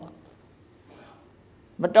 that's Wawa.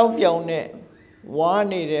 But don't be on it. One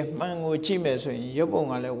needed Mango Chimes in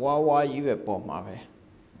Yoponga, Wawa, you a bomb.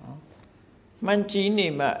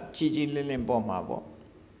 Manchini, Chichi Lilin Bomabo.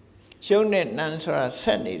 Shonet Nansora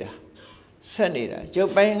Senida. Senida,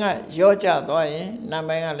 Jopanga, Yoja doy,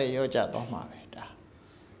 Namanga le Yoja domaveta.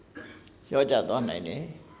 Yoja donne.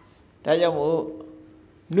 Tajamu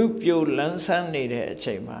Nupio Lansan needed a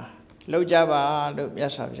chamber. Lojava, look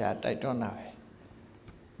Yasavja, I don't know.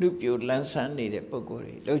 Nupio Lansan needed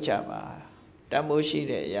Poguri, Lojava, Tamoshi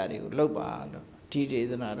de Yadi, Loba, Tidi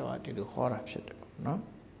the Nado to do horror shit, no?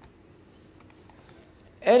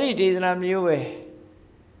 Any day than I'm your way.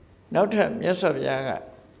 No time, Yasavja.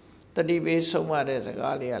 The debate so much as a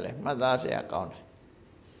Galia, Madase account.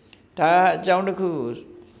 Ta John the Coos,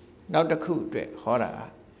 not the coup,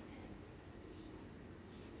 horror.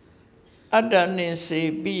 Adanin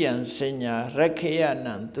se bian senya, Rakea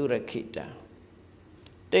nan turakita.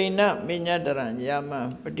 Dana Minyadaran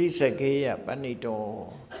Yama, Patisakea,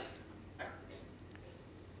 Panito.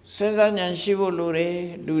 Sensan Shivo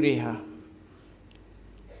Lure, Luriha.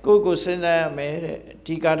 Gogo Senda made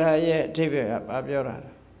Tikata ye, Tibia, Babiora.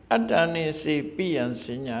 Adani se pian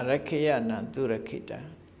senya Rakea nan turakita.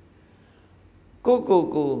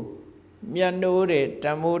 Gogo Mianore,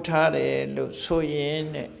 Tamotare, look so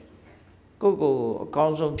yen. Gogo,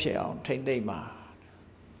 Council Piao, take the ma.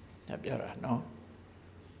 No.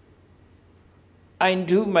 I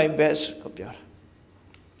do my best, Copior.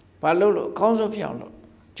 Palolo, Council Piano,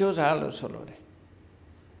 Josalo Solo.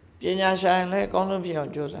 Piana Shine, Council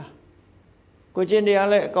Piao, Josa.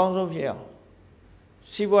 Cogindiale, Council Piao.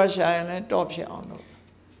 Siwa Shine, Top Piano.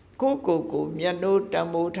 Gogo, Miano,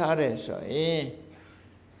 Tamotare, so eh.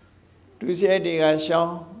 To say the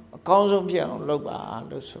Shaw, Council Piano,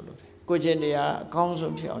 Loba, lo Solo. Cogindia,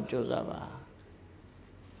 Council Piao, Josava.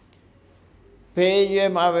 Pay ye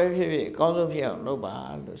my baby, Council Piao,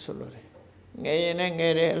 Loba, lo Solo. Gay and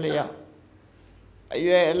Gay Lea.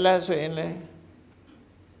 You are less in Le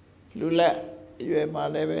Lula, you are my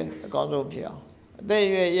leve, Council Piao. They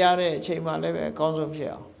were Yare, Chema leve, Council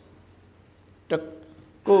Piao. The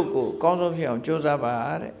Gogo, Council Piao,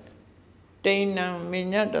 Josava. Dana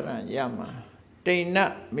Minyadaran Yama.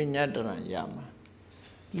 Dana Minyadaran Yama.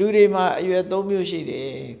 Ludima, you are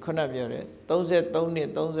Domushi, Conabure, those at Tony,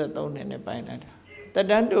 those at Tony in a pine. The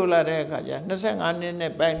Dandula Rekaja, nothing on in a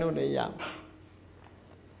pine de yam.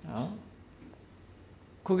 No?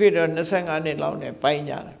 Cookie or nothing on it long a pine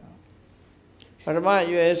yard. ပထမ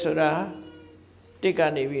ရွယ်ဆိုတာတစ်က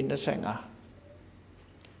နေပြီး25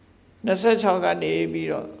 26ကနေပြီး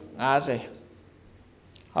တော့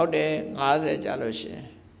50ဟုတ်တယ်50ကြာလို့ရှိရင်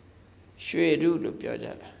ရွှေရုလို့ပြောကြ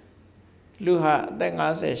တာလူဟာအသက်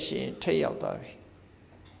50ရှင်ထိတ်ရောက်သွားပြီ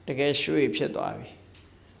တကယ်ရွှေဖြစ်သွားပြီ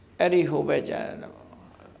အဲ့ဒီဟိုဘက်ကြာတော့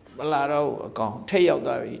မလာတော့ဘူးအကောင်ထိတ်ရောက်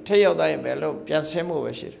သွားပြီထိတ်ရောက်သွားရင်ဘယ်လိုပြန်ဆင်းဖို့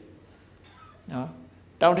ပဲရှိတယ်နော်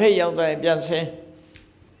တောင်ထိတ်ရောက်သွားရင်ပြန်ဆင်း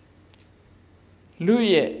လူ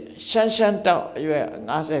ရဲ့ရှမ်းရှမ်းတောက်အရွယ်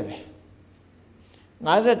50ပဲ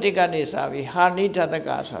51ကနေစပြီးဟာနိဓတက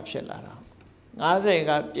ဆိုတာဖြစ်လာတာ50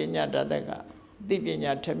ကပညာဓတကသိပ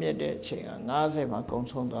ညာထမြက်တဲ့အချိန်က50မှာကုံ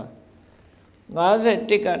ဆုံးသွား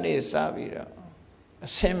51ကနေစပြီးတော့အ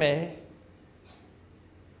ဆင်းပဲ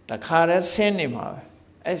တခါတည်းဆင်းနေမှာပဲ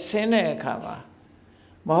အဲဆင်းတဲ့အခါမှာ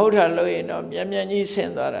မဟုတ်တာလို့ရင်တော့မြန်မြန်ကြီးဆ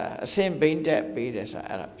င်းသွားတာအဆင်းဘိန်းတက်ပေးတယ်ဆိုတာ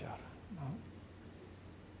အဲ့ဒါပြောတာနော်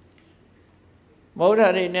မဟုတ်တာ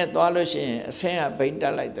တွေနဲ့သွားလို့ရှိရင်အဆင်းကဘိန်းတ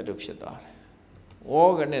က်လိုက်တယ်လို့ဖြစ်သွားတယ်ဝေါ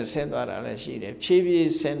ကနေဆင်းသွားတာလည်းရှိတယ်ဖြည်းဖြ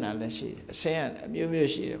ည်းဆင်းတာလည်းရှိတယ်အဆင်းကအမျိုး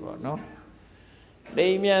မျိုးရှိတယ်ပေါ့နော်လိ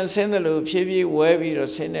မ်မြန်ဆင်းတယ်လို့ဖြည်းဖြည်းဝဲပြီး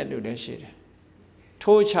တော့ဆင်းတဲ့လူလည်းရှိတယ်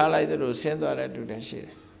ထိုးချလိုက်တယ်လို့ဆင်းသွားတဲ့လူလည်းရှိတ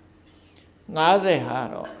ယ်50ဟာ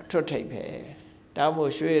တော့ထွတ်ထိပ်ပဲဒါ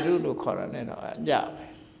မို့ရွှေရုလို့ခေါ်ရတယ်တော့အကြပဲ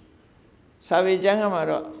စာပေကျမ်းကမှာ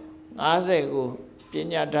တော့50ကိုပ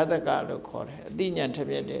ညာဓတကလို့ခေါ်တယ်အသိဉာဏ်ထက်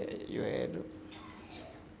မြက်တဲ့အရွယ်လို့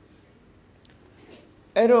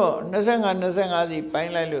အဲ့တော့25စီပို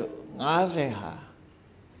င်းလိုက်လို့50ဟာ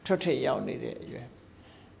ထွတ်ထိပ်ရောက်နေတဲ့အရွယ်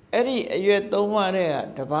အဲ့ဒီအရွယ်3ပါးတဲ့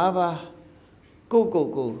ကတပါးပါကို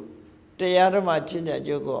တရားဓမ္မကျင့်ကြံ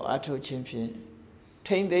ကြိုးကိုအထောက်ချင်းဖြင့်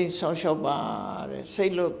ထိမ့်သိမ်းဆောင်းလျှောက်ပါတဲ့စိ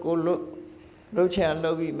တ်လို့ကိုလို့လှုပ်ချင်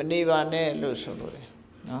လှုပ်ပြီးမနေပါနဲ့လို့ဆိုလို့တယ်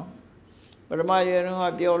နော်ပထမရွယ်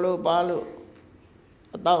တော့ပျော်လို့ပါလို့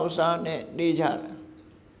အတော့အစားနဲ့နေကြတာ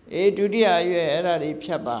ဒုတိယရွယ်အဲ့ဒါတွေဖြ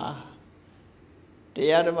တ်ပါတ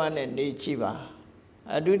ရားဓမ္မနဲ့နေကြည့်ပါ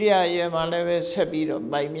ဒုတိယရွယ်မှာလည်းပဲဆက်ပြီးတော့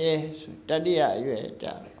မိုင်မြဲတတိယရွယ်ကြ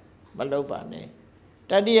မလုပ်ပါနဲ့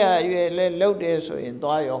တတိယရွယ်လည်းလှုပ်တယ်ဆိုရင်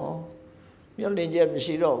သွားရောမျောလင့်ချက်မ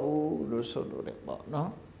ရှိတော့ဘူးလို့ဆိုလို့တယ်ပေါ့နော်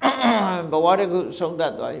ဘဝတခုဆုံးသ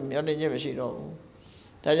က်သွားရင်မျောလင့်ချက်မရှိတော့ဘူး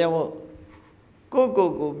ဒါကြောင့်မို့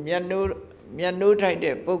ကိုမျက်နှိုးထိုက်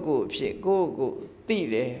တဲ့ပုဂ္ဂိုလ်အဖြစ်ကိုသိ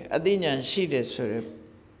တယ်အသိဉာဏ်ရှိတယ်ဆိုတဲ့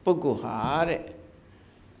ပုဂ္ဂိုလ်ဟာတဲ့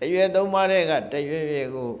အရွယ်3ပါးတဲ့ကတရွယ်ရွယ်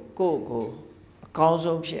ကိုအကောင်း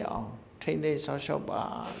ဆုံးဖြစ်အောင်ထိမ့်သိမ်းဆောက်ရှောက်ပါ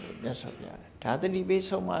လို့မြတ်စွာဘုရားဒါသတိပေး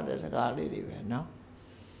ဆုံးမတဲ့စကားလေးတွေပဲနော်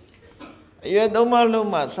အရွယ်3ပါးလုံး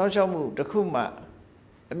မှာဆောက်ရှောက်မှုတစ်ခုမှ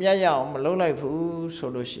အမြတ်ရအောင်မလုပ်လိုက်ဘူးဆို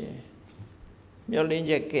လို့ရှိရင်မျောလင်း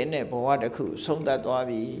ချက်ကင်းတဲ့ဘဝတစ်ခုဆုံးသက်သွား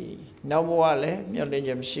ပြီနောက်ဘဝလည်းမျောလင်း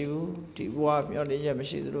ချက်မရှိဘူးဒီဘဝမျောလင်းချက်မ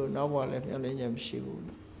ရှိသလိုနောက်ဘဝလည်းမျောလင်းချက်မရှိဘူး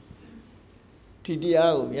ဒီတ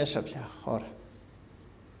ရားကိုမြတ်စွာဘုရားဟောတာ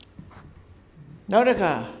နောက်တစ်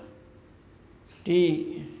ခါဒီ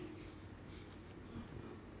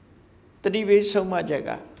တတိပိဆုံးမချက်က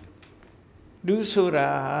လူဆိုတာ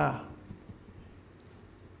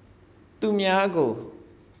သူများ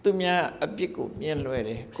အပြစ်ကိုမြင်လွယ်တ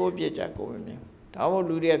ယ်ကိုယ့်အပြစ်ကြကိုယ်မမြင်ဒါမို့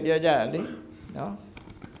လူတွေကပြောကြတယ်လေနော်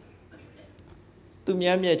သူ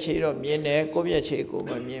များမျက်ခြေတော့မြင်တယ်ကိုယ့်မျက်ခြေကို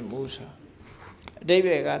မမြင်ဘူးဆိုအဓိပ္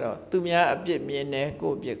ပာယ်ကတော့သူများအပြစ်မြင်တယ်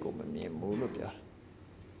ကိုယ့်အပြစ်ကိုမမြင်ဘူးလို့ပြောတယ်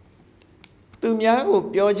သူများကို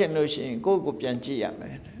ပြောချင်လို့ရှိရင်ကိုယ့်ကိုပြန်ကြည့်ရမ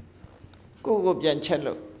ယ်ကိုယ့်ကိုပြန်ချက်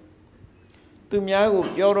လို့သူများကို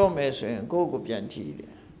ပြောတော့မယ်ဆိုရင်ကိုယ့်ကိုပြန်ကြည့်တ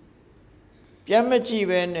ယ်ပြန်မကြည့်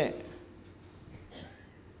ပဲနဲ့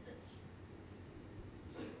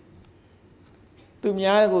သူ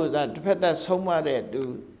များကိုသာတစ်ဖက်သက်ဆုံးမတဲ့လူ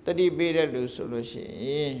တတိပေးတဲ့လူဆိုလို့ရှိရ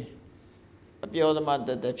င်အပြောသမားတ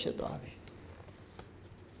က်တက်ဖြစ်သွားပြီ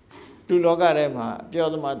လူလောကထဲမှာအပြော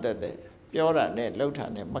သမားတက်တက်ပြောတာနဲ့လှုပ်တာ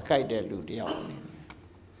နဲ့မကိုက်တဲ့လူတယောက်နေ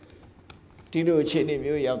ဒီလိုအခြေအနေ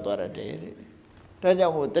မျိုးရောက်သွားတယ်တဲ့ဒါကြော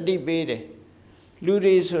င့်မို့တတိပေးတယ်လူ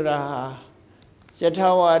တွေဆိုတာဟာယထာ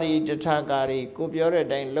ဝါရီတထာကာရီကိုပြောတဲ့အ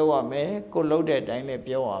တိုင်းလုပ်ရမယ်ကိုလုပ်တဲ့အတိုင်းလည်း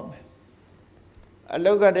ပြောရမယ်အ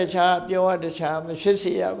လောကတခြားပြောရတခြားမဖြစ်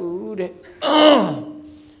စေရဘူးတဲ့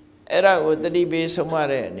အဲ့ဒါကိုတတိပေးဆုံးမ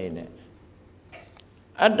တဲ့အနေနဲ့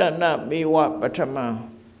အတ္တနမေဝပထမ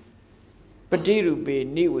ပတိရူပေ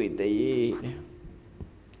နိဝေတယေ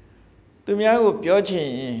သူများကိုပြောချင်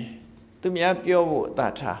ရင်သူများပြောဖို့အတ္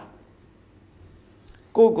တထား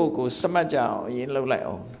ကိုစမတ်ကြအောင်အရင်လှုပ်လိုက်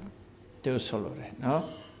အောင်သူဆိုလိုတယ်နော်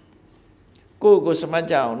ကိုစမတ်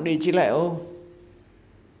ကြအောင်နေကြည့်လိုက်အောင်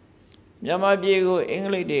မြန်မာပြည်ကိုအင်္ဂ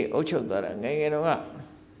လိပ်တွေအုပ်ချုပ်သွားတာငယ်ငယ်တော့က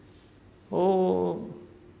ဟို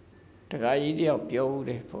တခါကြီးတယောက်ပြောဦး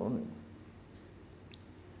တယ်ဘုန်း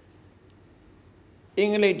အ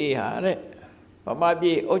င်္ဂလိပ်တွေဟာတဲ့ဗမာပြ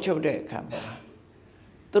ည်အုပ်ချုပ်တဲ့အခါမှာ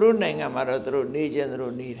သူတို့နိုင်ငံမှာတော့သူတို့နေခြင်းသူ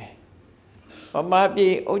တို့နေတယ်ဗမာပြ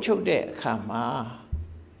ည်အုပ်ချုပ်တဲ့အခါမှာ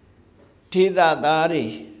ဒေသသားတွေ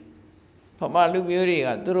ဗမာလူမျိုးတွေက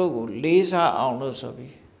သူတို့ကိုလေးစားအောင်လို့ဆို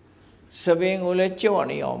ပြီးစပင်ကိုလည်းကြော့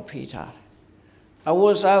နေအောင်ဖိထားတယ်အဝ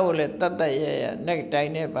တ်စားကိုလည်းတတ်တတ်ရရနဲ့တို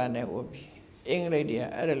င်းနဲ့ပန်းနဲ့ဝတ်ပြီးအင်္ဂလိပ်တွေက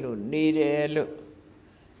အဲ့ဒါလို့နေတယ်လို့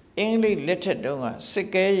အင်္ဂလိပ်လက်ထက်တုန်းကစစ်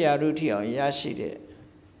ကဲယာရုထိအောင်ရရှိတဲ့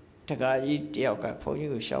တကာကြီးတယောက်ကဘုန်း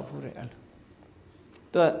ကြီးကိုရှောက်ဖို့တယ်အဲ့လို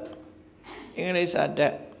သူကအင်္ဂလိပ်စာတ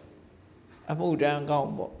က်အမှုတန်းကော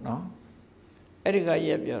င်းပေါ့နော်အဲ့ဒီကရ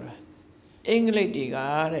က်ပြောတာအင်္ဂလိပ်တွေက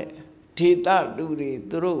တဲ့ဒေသလူတွေ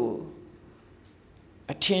သူတို့ကို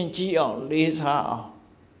အထင်ကြီးအောင်လေးစားအောင်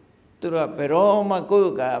သူတို့ကဘယ်တော့မှကို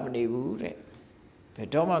ယ်ကာမနေဘူးတဲ့ဘယ်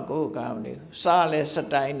တော့မှကိုယ်ကာမနေဘူးစားလဲစ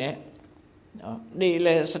တိုင်းနဲ့နော်နေ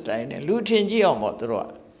လဲစတိုင်းနဲ့လူထင်ကြီးအောင်ပေါ့သူတို့က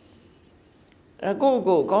အဲကိုယ်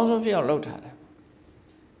အကောင်းဆုံးဖြစ်အောင်လုပ်ထားတယ်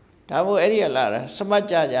ဒါမို့အဲ့ဒီကလာတာစမတ်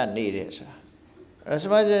ကြကြနေတယ်ဆိုတာအဲစ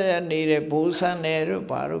မတ်ကြကြနေတယ်ဘိုးဆန်းတယ်တို့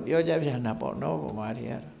ဘာတို့ပြောကြပြန်တာပေါ့နော်ဗမာတွေ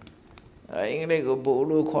ကတော့အင်္ဂလိပ်ကိုဘိုး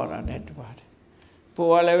လို့ခေါ်တာနဲ့တပါတယ်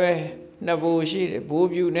ဘိုးကလည်းပဲနှစ်ဘိုးရှိတယ်ဘိုး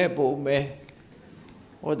ပြူနဲ့ဘိုးမဲ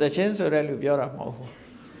ဟိုတချင်းဆိုတဲ့လူပြောတာမဟုတ်ဘူး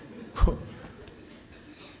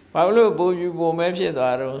ဘာလို့ဘိုးပြူဘိုးမဲဖြစ်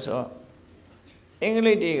သွားတော့ဆိုအင်္ဂ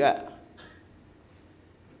လိပ်တွေက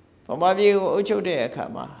ဗမာပြည်ကိုအုပ်ချုပ်တဲ့အခါ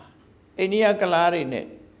မှာအိန္ဒိယကလားတွေနဲ့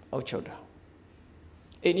အုပ်ချုပ်တာ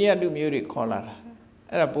အိန္ဒိယလူမျိုးတွေခေါ်လာတာ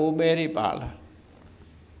အဲ့ဒါဘိုးမဲတွေပါလာ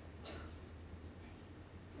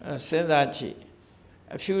စဉ်းစားကြည့်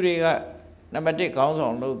အဖြူတွေကနံပါတ်1ခေါင်းဆော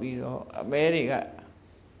င်လုပ်ပြီးတော့အမဲတွေက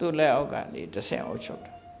သူ့လက်အောက်ကနေတဆင့်အုပ်ချုပ်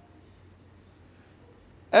တာ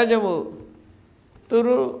အဲကြောင့်မို့သူ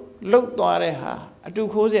တို့လှုပ်သွားတဲ့ဟာအတူ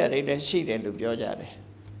ခိုးစရာတွေလည်းရှိတယ်လို့ပြောကြတယ်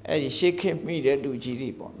အဲ့ဒီရှေ့ခေတ်မိတဲ့လူကြီးတွေ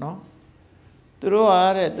ပေါ့နော်သူတို့ဟာ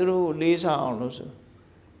တဲ့သူတို့ကိုလေးစားအောင်လို့ဆို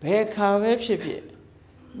ဘယ်ခါပဲဖြစ်ဖြစ်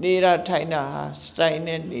နေတာထိုင်တာဟာစတိုင်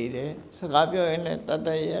နဲ့နေတယ်စကားပြောရင်လည်းတတ်တ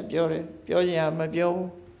တ်ရပြောတယ်ပြောချင်မပြောဘူး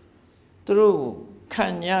သူတို့ခံ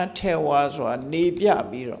ညာထဲဝါဆိုတာနေပြ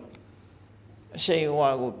ပြီးတော့အရှိန်ဝါ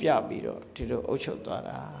ကိုပြပြီးတော့ဒီလိုအုပ်ချုပ်သွား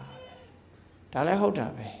တာဒါလည်းဟုတ်တာ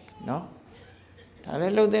ပဲเนาะဒါလ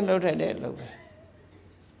ည်းလှုပ်တဲ့လှုပ်တဲ့လှုပ်ပဲ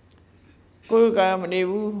ကိုယ်ကမနေ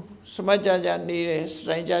ဘူးစမတ်ကြကြနေတယ်စ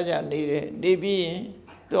တိုင်ကြကြနေတယ်နေပြီးရင်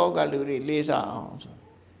တောကလူတွေလေးစားအောင်ဆို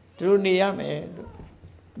သူတို့နေရမယ်လို့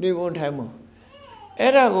နေဖို့ထိုင်မှု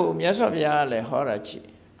အဲ့ဒါကိုမြတ်စွာဘုရားကလည်းဟောတာကြ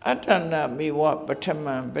ည့်အတ္တနာမေဝပထ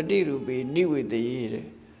မံပฏิရူပေနိဝေတယေတဲ့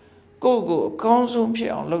ကိုယ့်ကိုအကောင်းဆုံးဖြ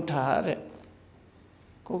စ်အောင်လုပ်ထားတဲ့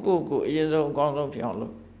ကိုအရင်ဆုံးအကောင်းဆုံးဖြစ်အောင်လု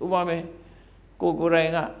ပ်ဥပမာကိုယ်တို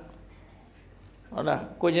င်ကဟုတ်လား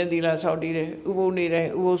ကိုချင်းသီလစောင့်တည်တယ်ဥပုပ်နေတယ်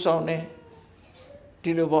ဥပုပ်ဆောင်တယ်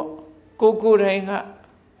ဒီလိုပေါ့ကိုယ်တိုင်က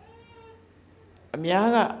အများ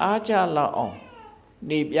ကအားကြလောက်အောင်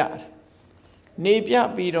နေပြတယ်နေပြ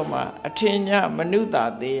ပြီးတော့မှအထင်ညာမနုဿာ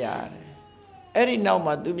သေးရတယ်အဲ့ဒီနောက်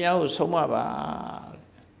မှာသူများကိုဆုံးမပါ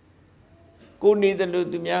ကိုနေတယ်လို့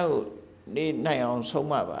သူများကိုနေနိုင်အောင်ဆုံး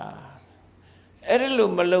မပါအဲ့ဒါ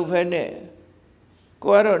လို့မလုပ်ဖဲနဲ့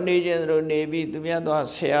ကိုကတော့နေခြင်းတို့နေပြီးသူများတော့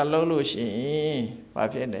ဆရာလုံးလို့ရှိရင်ဘာ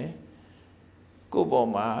ဖြစ်လဲကိုပေါ်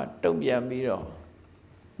မှာတုံ့ပြန်ပြီးတော့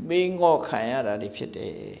မင်းငေါ့ခံရတာတွေဖြစ်တ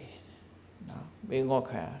ယ်နော်မင်းငေါ့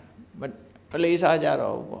ခံမလေးစားကြ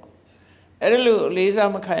တော့ဘူးပေါ့အဲ့ဒါလို့လေး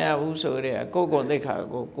စားမခံရဘူးဆိုတဲ့ကိုယ်သိက္ခာ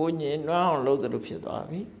ကိုညင်နွမ်းအောင်လုပ်သလိုဖြစ်သွား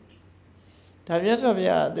ပြီဒါမြတ်စွာဘု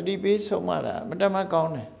ရားတတိပေးဆုံးမတာမတမကော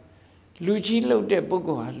င်းတယ်လူကြီးလှုပ်တဲ့ပုဂ္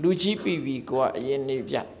ဂိုလ်ဟာလူကြီးပြီးကိုကအရင်နေ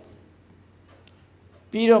ပြ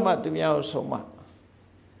ပြီးတော့မှသူများကိုဆုံးမ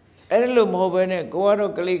အဲ့ဒါလို့မဟုတ်ဘဲနဲ့ကိုက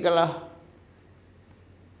တော့ကလေးကလား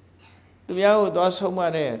သူများကိုသွားဆုံးမ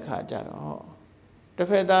တဲ့အခါကျတော့တစ်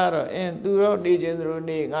ဖက်သားကတော့သူတို့နေခြင်းသူတို့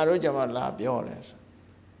နေငါတို့ကြမှာလာပြောတယ်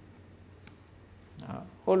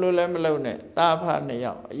ဟိုလိုလည်းမလုပ်နဲ့တာဖနှစ်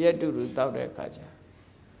ယောက်အရက်တူတူတောက်တဲ့အခါကျ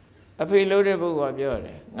အဖေလို့တဲ့ပုဂ္ဂိုလ်ကပြောတ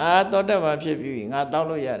ယ်ငါတောတတ်ပါဖြစ်ပြီးငါတောက်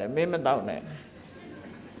လို့ရတယ်မင်းမတောက်နဲ့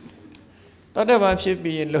တောတတ်ပါဖြစ်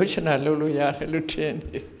ပြီးလှုပ်ချင်တာလှုပ်လို့ရတယ်လို့ထင်တ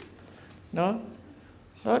ယ်နော်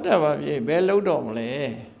တောတတ်ပါဖြစ်ဘယ်လှုပ်တော့မလဲ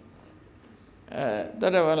တော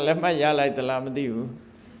တတ်ပါလက်မှတ်ရလိုက်သလားမသိဘူး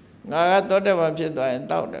ငါကတောတတ်ပါဖြစ်သွားရင်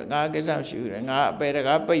တောက်တယ်ငါကိစ္စရှူတယ်ငါအပေတ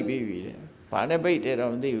ကားပိတ်ပြီးပြီတဲ့ဘာနဲ့ပိတ်တယ်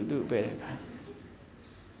တော့မသိဘူးသူ့အပေတ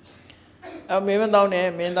ကားမင်းမတောင်းနဲ့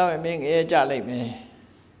မင်းတောင်းရင်မင်းငရဲကြလိုက်မယ်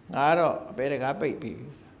ငါတော့အပေတကားပိတ်ပြီ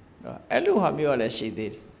တော့အဲ့လိုဟာမျိုးလည်းရှိ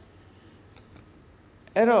သေးတယ်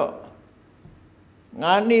အဲ့တော့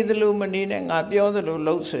ငါနေသလိုမနေနဲ့ငါပြောသလို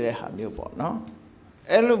လုပ်ဆိုတဲ့ဟာမျိုးပေါ့နော်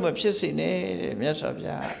အဲ့လိုမဖြစ်စေနဲ့တဲ့မြတ်စွာဘု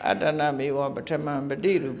ရားအတ္တနာမေဝပထမံပ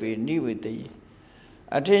ฏิရူပေနိဝေတယေ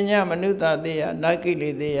အထင်ညာမနုဿတေယနာကိ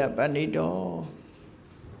လေတေယပဏိတော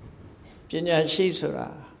ပညာရှိဆိုတာ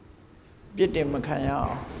ပြစ်တင်မခံရအော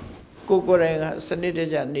င်ကိုယ်တိုင်ကစနစ်တ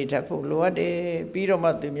ကျနေတတ်ဖို့လိုအပ်တယ်ပြီးတော့မှ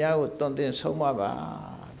သူများကိုတွင်တင်ဆုံးမပါ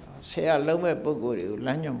ဆရာလုံးမဲ့ပုဂ္ဂိုလ်တွေကိုလ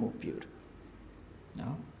မ်းညွှန်မှုပြုတယ်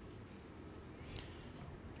နော်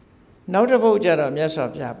နောက်တစ်ပုဒ်ကြတော့မြတ်စွာ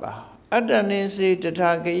ဘုရားပါအတ္တနိစေတထာ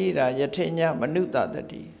ဂိရာယထေညမနုတတ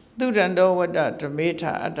တိသူရန္တောဝတ္တဓမေထ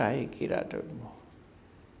အတ္တဟိကိရတုမော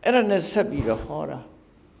အဲ့ဒါနဲ့ဆက်ပြီးတော့ဟောတာ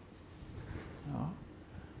နော်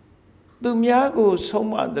သူများကိုဆုံး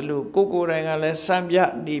မတယ်လို့ကိုယ်တိုင်ကလည်းစံပြ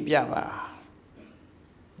နေပြပါ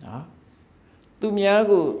နော်သူများ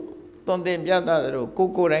ကိုတွင်တင်ပြတာလို့ကို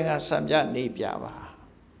ယ်တိုင်ကစံပြနေပြပါ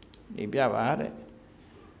တဲ့ကိုယ်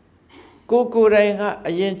တိုင်က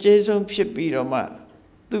အရင်ကျေးဆုံးဖြစ်ပြီးတော့မှ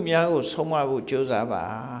သူများကိုဆုံးမဖို့ကြိုးစားပါ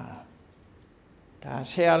ဒါ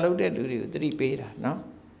ဆရာလုပ်တဲ့လူတွေကိုသတိပေးတာနော်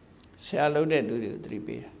ဆရာလုပ်တဲ့လူတွေကိုသတိ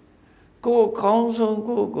ပေးတာကိုယ်ကောင်းဆုံး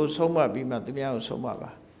ကိုဆုံးမပြီးမှသူများကိုဆုံးမပါ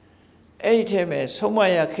အဲ့ဒီထဲမှာဆုံးမ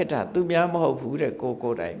ရခက်တာသူများမဟုတ်ဘူးတဲ့ကို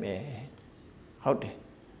ယ်တိုင်ပဲဟုတ်တယ်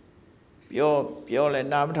ပြောလဲ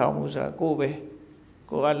နားမထောင်ဘူးဆိုတာကိုယ်ပဲ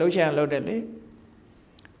ကိုကလှုပ်ရှားလှုပ်တယ်လေ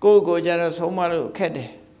ကိုကြတော့ဆုံးမလို့ခက်တ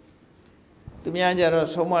ယ်သူများကြတော့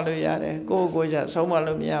ဆုံးမလို့ရတယ်ကိုကြဆုံးမ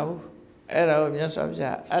လို့မရဘူးအဲ့ဒါကိုမြတ်စွာဘု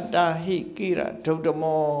ရားအတ္တဟိကိရဒုဒ္ဓ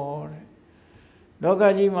မောတဲ့လောက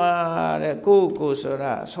ကြီးမှာတဲ့ကိုဆို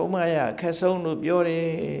တာဆုံးမရအခက်ဆုံးလို့ပြောတယ်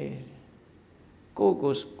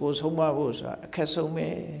ကိုဆုံးမဖို့ဆိုတာအခက်ဆုံးပဲ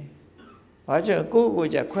ဘာကြောင့်ကို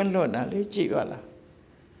ကြခွင့်လွတ်တာလေကြည့်ပါလား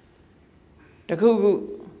တခု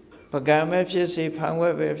ပကံပဲဖြစ်စေဖန်ဝဲ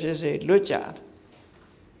ပဲဖြစ်စေလွတ်ကြ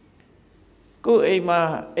ကိုအိမ်မှာ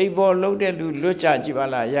အိမ်ပေါ်လုံးတဲ့လူလွတ်ကြကြည့်ပါ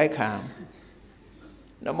လားရိုက်ခံ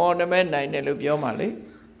နမောနမဲနိုင်တယ်လို့ပြောမှလေ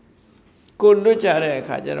ကိုလွတ်ကြတဲ့အ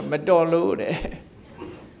ခါကျတော့မတော်လို့တဲ့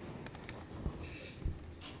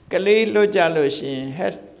ကလေးလွတ်ကြလို့ရှိရင်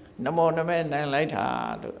ဟဲ့နမောနမဲနိုင်လိုက်တာ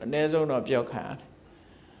လို့အ ਨੇ ဆုံးတော့ပြောခံရတယ်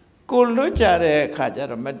ကိုလွတ်ကြတဲ့အခါကျ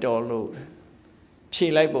တော့မတော်လို့ဖြေ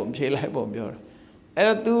လိုက်ပုံပြောတယ်အဲ့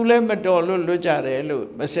တော့ तू လည်းမတော်လို့လွတ်ကြတယ်လို့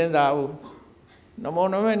မစင်စားဘူးနမော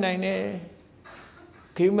နမဲနိုင်တယ်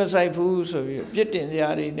ခိမဆိုင်ဘူးဆိုပြီးပြစ်တင်စရာ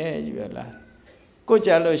တွေနဲ့ယူရလားကိုကြ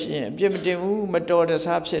လို့ရှိရင်ပြစ်မတင်ဘူးမတော်တဆ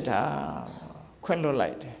ဖြစ်တာခွင့်လွတ်လို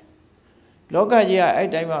က်တယ်လောကကြီးကအဲ့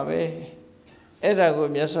တိုင်းပါပဲအဲ့ဒါကို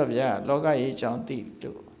မြတ်စွာဘုရားလောကကြီးကြောင့်သိ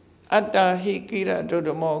လို့အတ္တဟိကိရဒုဒ္ဓ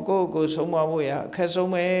မောကိုဆုံးမဖို့ရအခက်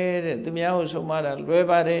ဆုံးပဲတဲ့သူများကိုဆုံးမတာလွယ်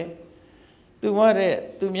ပါတယ်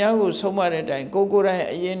သူများကိုဆုံးမတဲ့အတိုင်းကိုယ်တိုင်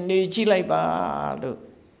အရင်နေကြည့်လိုက်ပါလို့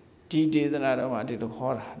ဒီဒေသနာတော်မှာဒီလို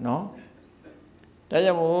ခေါ်တာနော်ဒါ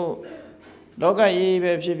ကြောင့်မို့လောကကြီး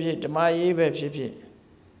ပဲဖြစ်ဖြစ်ဓမ္မကြီးပဲဖြစ်ဖြစ်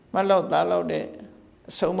မလောက်သားလောက်တဲ့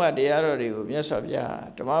အဆုံးအမတရားတော်တွေကိုမြတ်စွာဘုရား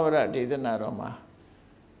ဓမ္မပဒဒေသနာတော်မှာ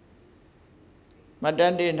မတ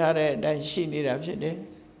န်တင်ထားတဲ့အတိုင်းရှိနေတာဖြစ်တယ်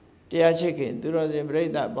တရားချစ်ခင်သူတော်စင်ပြိ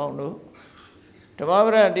ဿပေါင်းတို့ဓမ္မပ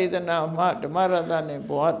ဒဒေသနာမှာဓမ္မရတနဲ့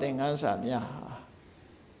ဘဝသင်္ကန်းစာများ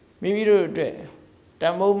မိမိတို့အတွက်တ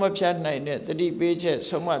န်ဖိုးမဖြတ်နိုင်တဲ့တတိပေးချက်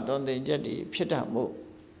ဆုံးမသွန်သင်ချက်တွေဖြစ်တာမို့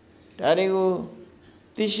ဒါတွေကို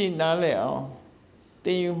သိရှိနားလည်အောင်သ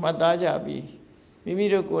င်ယူမှတ်သားကြပြီးမိမိ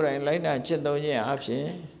တို့ကိုယ်တိုင်လိုက်နာကျင့်သုံးခြင်းအပြင်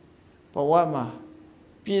ဘဝမှာ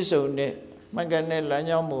ပြည့်စုံတဲ့မဂ္ဂနဲ့လမ်း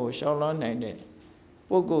ကြောင်းကိုရှောင်လွှမ်းနိုင်တဲ့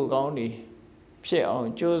ပုဂ္ဂိုလ်ကောင်းတွေဖြစ်အောင်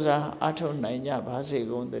ကြိုးစားအားထုတ်နိုင်ကြပါစေ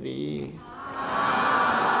ကုန်သတည်း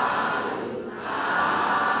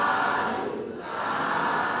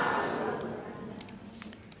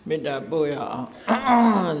မေတ္တာပို့ရအော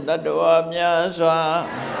င်တတ္တဝါများစွာ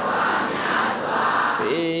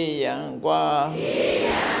ဘေးရန်กว่า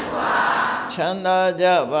ချမ်းသာကြ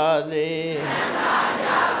ပါစေ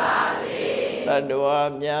တတ္တဝါ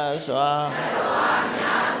များစွာ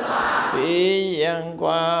ဘေးရန်ก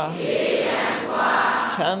ว่า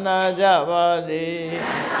ချမ်းသာကြပါစေ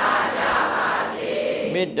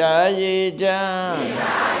မေတ္တာရေချမ်း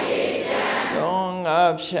သုံးငါ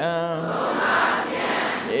ဖြံ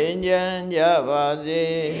ငြိမ်းချမ်းကြပါစေ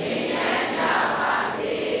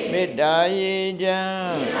မေတ္တာရေချ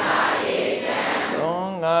မ်း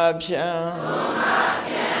သုံးငါဖြံ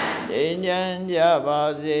ငြိမ်းချမ်းကြပါ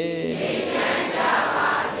စေ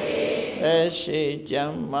သက်ရှိကြ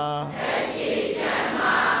မ်းမာ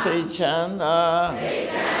စိတ်ချမ်းသာ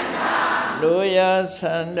လူရဆ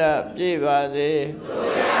န္ဒပြည့်ပါစေ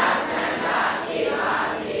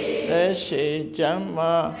သက်ရှိကြမ်း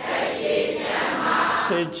မာ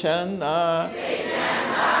စိတ်ချမ်းသာ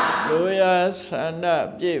လူရဆန္ဒ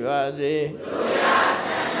ပြည့်ပါစေ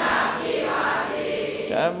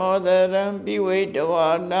ဓမ္မောဒရံပိဝိတဝါ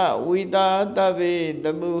နဝိသာတဗ္ဗေတ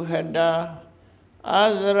မှုဟတာအာ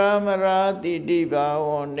ဇရမရာတိတိဘာဝ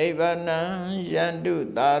နိဗ္ဗာနံယန္တု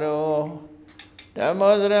တာရောဓမ္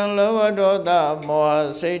မောဒရံလောဘဒေါသမောဟ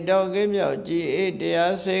စိတ်တောကင်းမြောက်ကြည်အေးတ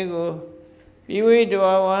ရားစေကို ပိဝိတဝ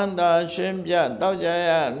ဝန္တာရှင်ပြတောက်ကြရ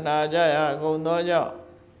နာကြရကုန်သောကြောင့်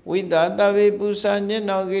ဝိတာတဝိပု္ပ္ပာညင်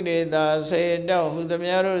တော်ကိလေသာစေတောဟုသ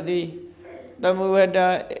မျှတို့သည်သမုဝတ္တ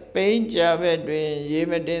ပိဉ္ကြဘက်တွင်ရေ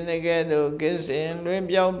မတင်တဲ့ကဲ့သို့ကင်းစင်လွင်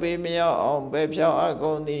ပြောင်းပေမရောက်အောင်ပဲဖြောင်းအပ်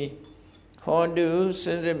ကုန်သည်ဟောတုစ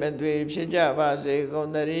င်စစ်မသွေဖြစ်ကြပါစေကုန်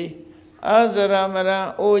သတည်းအဇရမရံ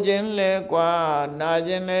အိုခြင်းလဲကွာနာ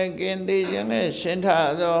ခြင်းလဲကင်းသေးခြင်းလဲရှင်းထ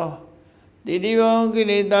သောတိတိဘောကိ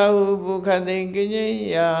လေသာဟုပုခတ်သိကိဉ္စ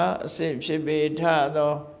ရာအစစ်ဖြစ်ပေထ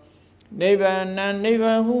သောနိဗ္ဗာန်နိဗ္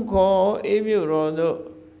ဗာန်ဟုခေါ်အေးမြတော်သို့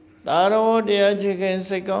သာရောတရားချစ်ခင်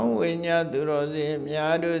စိတ်ကောင်းဝိညာသူတော်စင်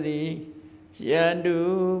များတို့သည်ယန္တု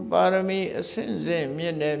ပါရမီအစဉ်စဉ်မြ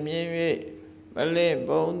င့်တဲ့မြင့်၍မလင့်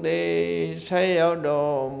ပုံသေးဆက်ရောက်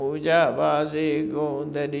တော်မူကြပါစေကုန်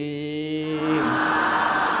သတည်း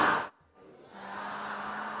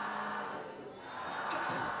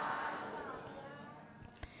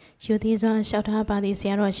ယူသည်စွာလျှောက်ထားပါသည်ဆ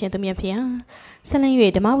ရာတော်ရှင်သူမြတ်ဖျားဆက်လက်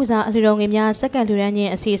၍ဓမ္မပူဇာအလှူတော်ငွေများစက္ကန့်လှူဒန်းခြ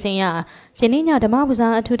င်းအစီအစဉ်ရယနေ့ညဓမ္မပူဇာ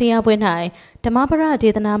အထူးတရားပွဲ၌ဓမ္မပရဒေ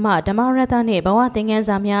သနာမှဓမ္မရတနှင့်ဘဝသင်္ကန်း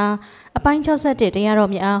စာများအပိုင်း61တရား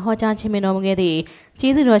တော်များဟောကြားခြင်းပင်တော်မူခဲ့သည့်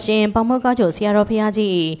ကျေးဇူးတော်ရှင်ပေါမောကောက်ကျိုဆရာတော်ဖျား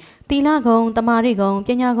ကြီးသီလဂုံတမာရိဂုံပ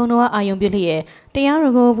ညာဂုံတို့အားအာယုံပြုလျက်တရား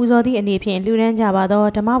တော်ကိုပူဇော်သည့်အနေဖြင့်လှူဒန်းကြပါသော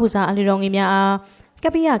ဓမ္မပူဇာအလှူတော်ငွေများအားက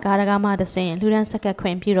ပ္ပိယကာရကမှတဆင့်လှူဒန်းစက္ကန့်ခွ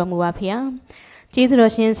င့်ပြုတော်မူပါဖျားကျေးဇူး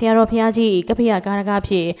တော်ရှင်ဆရာတော်ဖျားကြီးကပ္ပိယကာရက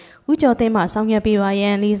ဖြင့်ဥကျော်သိမ်းမှဆောင်ရွက်ပေးပါရ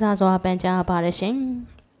န်လေးစားစွာပန်ကြားပါရရှင်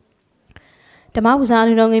ဓမ္မပူဇာအ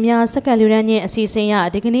လှူတော်ငွေများစက္ကန့်လှူဒန်းခြင်းအစီအစဉ်ရ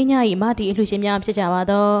ဒီကနေ့ည၏မတီအလှူရှင်များဖြစ်ကြပါ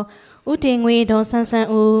သောဥတင်ငွေဒေါ်ဆန်းဆန်း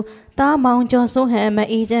ဦးတားမောင်ကျော်စိုးဟန်မ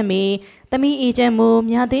အေးချမ်းမီသမီးအေးချမ်းမိုး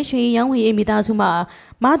မြသေးရွှေရောင်းဝေမိသားစုမှ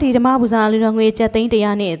မတီဓမ္မပူဇာအလှူတော်ငွေ7သိန်း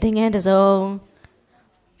100နှင့်သင်္ကန်းတစ်စုံ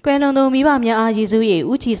ကွယ်လွန်သူမိဘများအားရည်စူး၍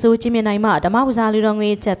ဥချီဆိုးချင်းမြင့်နိုင်မှဓမ္မပူဇာအလှူတော်ငွေ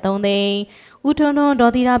7သိန်းဦးထွန်းထွန်း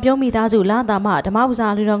ဒေါ်တီရာပြုံးမိသားစုလာတာမှဓမ္မပူဇာ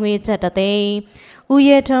လူတော်ငွေ7သိန်းဦး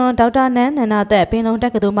ရဲထွန်းဒေါက်တာနန်းနန္ဒသက်ပင်လုံတ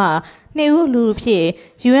က္ကသိုလ်မှ2ဦးလူဖြင့်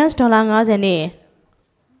US ဒေါ်လာ50နဲ့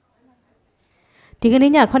ဒီကနေ့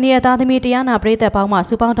ည9ရက်သားသမီးတရားနာပရိသတ်ပေါင်းမှ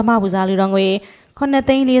စုပေါင်းဓမ္မပူဇာလူတော်ငွေ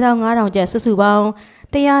9,450,000ကျပ်စုစုပေါင်း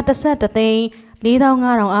111သိန်း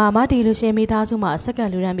4,500အားမတီလူရှင်မိသားစုမှစက္က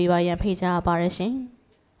န့်လူရန်ပေးပါရန်ဖိတ်ကြားပါရရှင်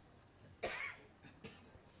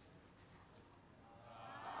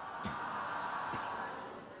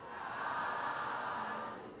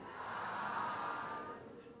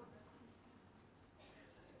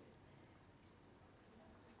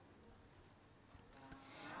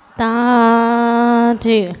သာ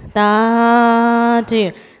ဓုသာဓု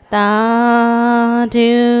သာ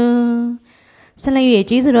ဓုဆက်လက်၍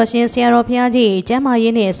ကျေးဇူးတော်ရှင်ဆရာတော်ဘုရားကြီးကျမ်းမာ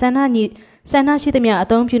ရေးနှင့်ဆန္ဒရှိသမျှအ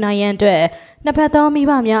သုံးပြုနိုင်ရန်အတွက်နှစ်ဖက်သောမိ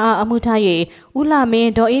ဘများအားအမှုထား၍ဦးလှမ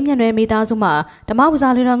င်းဒေါ်အေးမြတ်နွယ်မိသားစုမှဓမ္မပူဇာ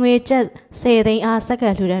လူတော်ငွေ10သိန်းအားစက္က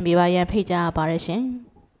န့်လှူဒန်းပေးပါရန်ဖိတ်ကြားပါရရှင်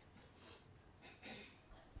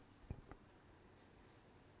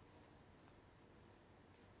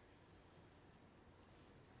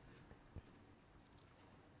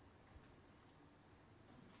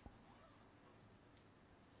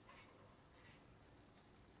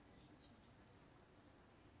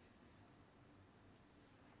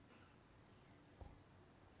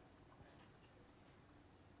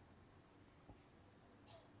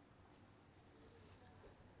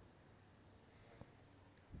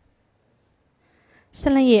ဆ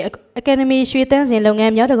က်လက်၍အကယ်ဒမီရွှေတန်းစင်လုပ်င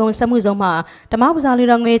န်းမြောက်တကုံစက်မှုဆောင်မှဓမ္မပူဇာလူ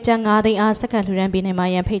တော်ငွေကျပ်9သိန်းအားစက္ကန့်လှူဒန်းပေးနိုင်မှ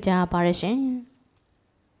ရန်ဖိတ်ကြားပါရရှင်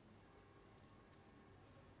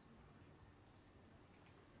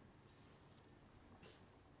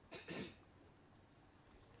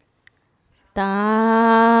သာ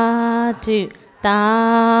ဓုသာ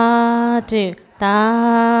ဓုသာ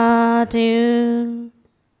ဓု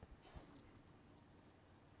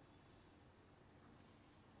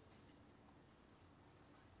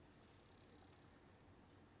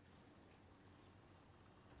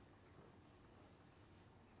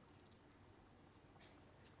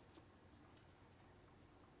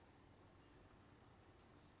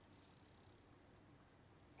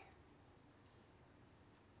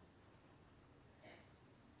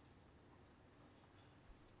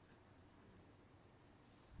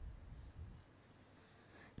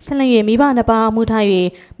ဆက်လက်၍မိဘနှစ်ပါးအမှုထား၍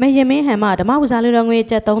မယမင်းဟန်မှဓမ္မပူဇာလူတော်ငွေ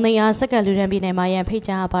ကျပ်3သိန်းအားစက္ကန့်လူဒန်းပေးနိုင်မှရန်ဖိတ်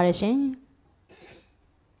ကြားပါရရှင်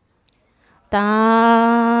သာ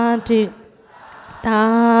ဓုသာ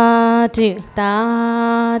ဓုသာ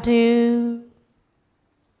ဓု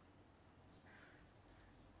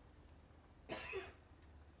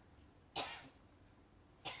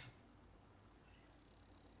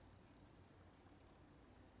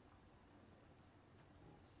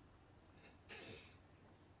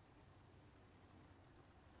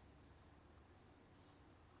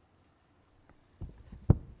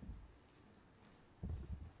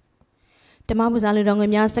ဓမ္မပူဇာလူတော်ငွေ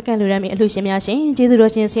များစက္ကန့်လူရမ်းမီအလှရှင်များရှင်ကျေးဇူး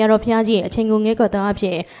တော်ရှင်ဆရာတော်ဖျားကြီးအချိန်ကိုငဲ့ကွက်တော်အဖြ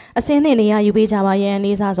စ်အစင်းနဲ့နေရာယူပေးကြပါရန်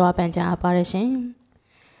လေးစားစွာပန်ကြားပါရရှင်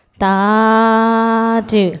သာ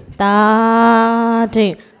ဓုသာဓု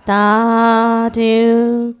သာဓု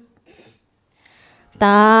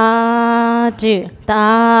သာဓုသာ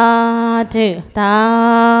ဓုသာ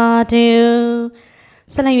ဓု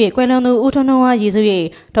ဆက်လက်၍ကွယ်လွန်သူဦးထွန်းထွန်းအားရည်စူး၍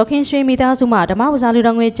ဒေါခင်ရွှေမိသားစုမှဓမ္မပူဇာလူ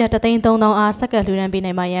တော်ငွေကျပ်3,300,000အားဆက်ကပ်လှူဒန်းပေး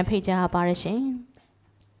နိုင်မှရန်ဖိတ်ကြားပါရရှင်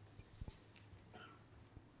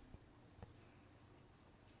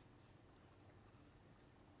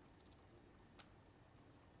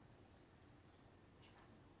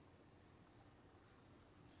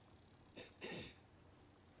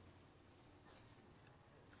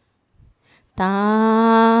သာ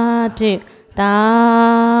ဓုသာ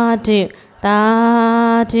ဓုသာ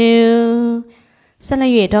ဓုဆက်လ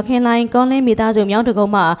က်၍ဒေါခင်လိုင်းကောင်းလင်းမိသားစုမြောင်းတကုံ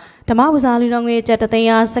မှဓမ္မပူဇာလူတော်ငွေကျပ်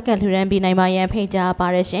300,000အားဆက်ကပ်လှူဒန်းပေးနိုင်မှရန်ဖိတ်ကြားပါ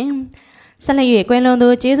ရရှင်ဆက်လက်၍ကွယ်လွန်သူ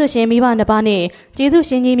ကျေးဇူးရှင်မိဘနှစ်ပါးနှင့်ကျေးဇူး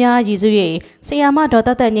ရှင်ကြီးများရည်စူး၍ဆရာမဒေါ်သ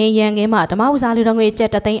က်သက်ငင်းရန်ကင်းမှဓမ္မပူဇာလူတော်ငွေကျ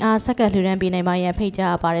ပ်300,000အားဆက်ကပ်လှူဒန်းပေးနိုင်မှရန်ဖိတ်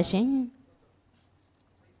ကြားပါရရှင်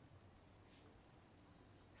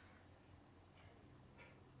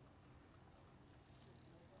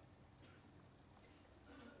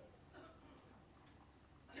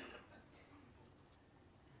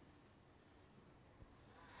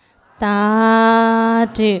သာ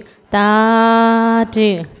ဓုသာဓု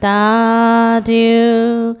သာဓု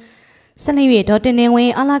ဆက်လက်၍ဒေါ်တင်နေဝ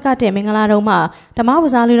င်းအလားကတဲ့မင်္ဂလာတော်မှာဓမ္မပူ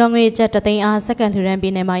ဇာလူတော်ငွေကျပ်300,000အားဆက်ကပ်လှူဒန်း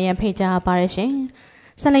ပေးနိုင်မှရန်ဖိတ်ကြားပါရရှင်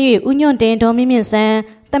ဆက်လက်၍ဦးညွန့်တင်ဒေါ်မြင့်မြင့်စံ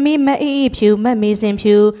သမီးမအေးအေးဖြူမတ်မေးစင်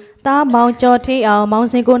ဖြူသားမောင်ကျော်ထေးအောင်မောင်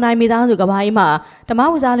စင်ကိုနိုင်မိသားစုကဘာကြီးမှာဓမ္မ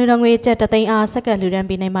ပူဇာလူတော်ငွေကျပ်300,000အားဆက်ကပ်လှူဒန်း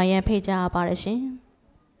ပေးနိုင်မှရန်ဖိတ်ကြားပါရရှင်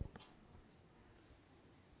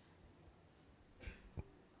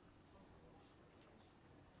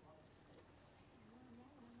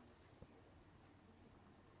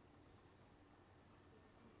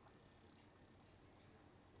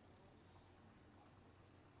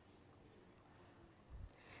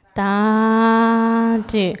သာ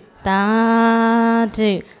ဓုသာ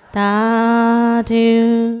ဓုသာဓု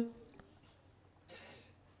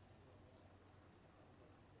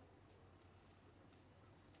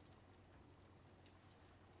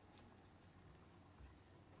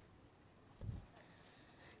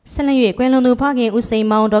ဆက်လက်၍ကွယ်လွန်သူဖခင်ဦးစိန်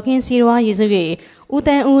မောင်ဒေါခင်စီရွာရည်စူး၍ဦးတ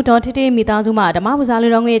န်းဦးဒေါ်ထေးထေးမိသားစုမှဓမ္မပူဇာလူ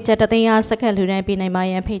တော်ငွေကျပ်300,000အားဆက်ကပ်လှူဒန်းပေးနိုင်မှ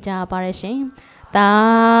ရန်ဖိတ်ကြားပါရရှင်သာ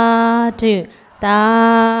ဓုသာ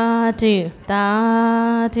ဓုသာ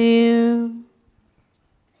ဓု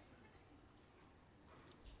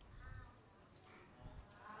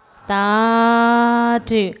သာ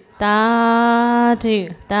ဓုသာဓုသာဓု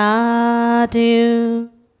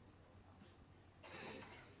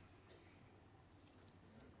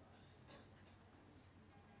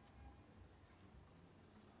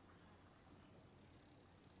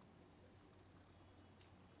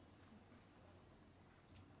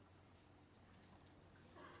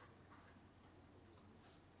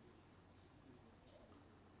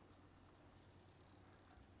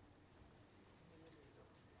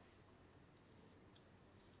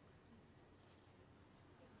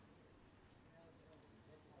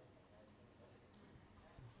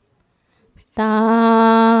သာ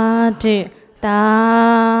ဓုသာ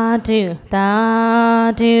ဓုသာ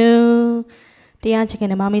ဓုတရားချစ်ခင်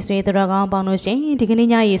ဓမ္မမိတ်ဆွေတို့ကောင်းပေါင်းလို့ရှင်ဒီကနေ့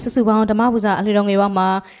ညရေစုစုပေါင်းဓမ္မပူဇာအလှူတော်ငွေပေါင်းမှာ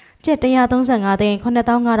ကျပ်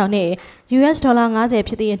135,9,500နဲ့ US ဒေါ်လာ50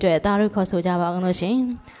ဖြစ်သည့်အတွက်သားတို့ခေါ်ဆိုကြပါအောင်လို့ရှင်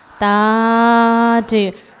သာဓု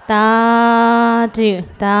သာဓု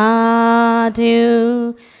သာဓု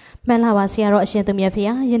မှန်လားပါဆရာတော်အရှင်သူမြတ်ဖေ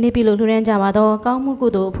ဟာယနေ့ပြုလို့လှူဒန်းကြပါတော့ကောင်းမှုကု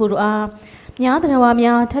သိုလ်အဖို့တို့အားများတော်ဝါ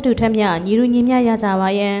များထပ်တူထပ်မြညီလူညီမြရကြပါ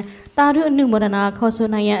ယံတာရုအနုမောဒနာခေါ်ဆို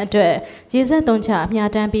နိုင်ရန်အတွက်ရေစက်သုံးချအမြ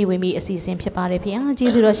တမ်းပေးဝင်ပြီးအစီအစဉ်ဖြစ်ပါတယ်ဖေဟာ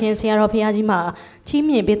ကျေးဇူးတော်ရှင်ဆရာတော်ဖေဟာကြီးမှချီး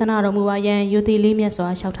မြှင့်ပေးသနာတော်မူပါယံယုတိလေးမြတ်စွာ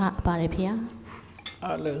လျှောက်ထားပါတယ်ဖေဟာ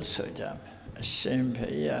အလုံးဆိုကြမယ်အရှင်ဖေ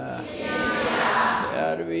ဟာယာ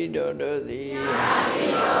ရဝိတော်တို့သည်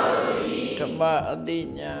ဓမ္မအတိ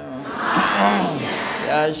ညာ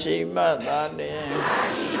ရာရှိမသာလင်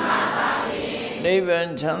နိဗ္ဗာန်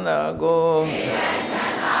ချမ်းသာကို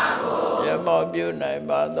ရမောပြုနိုင်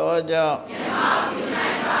ပါသောကြောင့်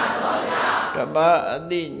ဓမ္မအ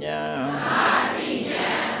တိညာ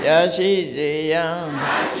ရရှိစေရန်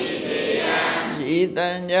ဤတ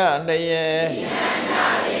န်ကြလျက်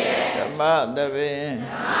ဓမ္မသဘင်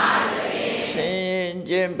ရှင်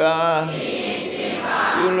ကျင့်ပါ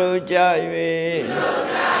ပြုလို့ကြ၍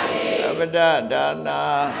သမ္ပဒဒါနာ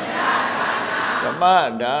ဓမ္မ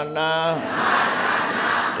ဒါနာ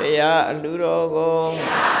တရားအလှူတော်ကို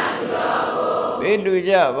ဘေးလူ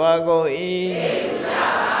ကြပါကုန်၏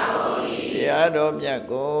တရားတော်မြတ်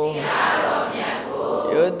ကို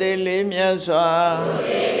ယုတိလေးမြတ်စွာ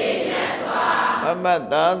မမတ်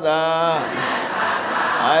သာသာ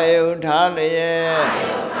အာယုထားလျက်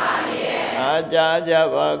အားကြကြ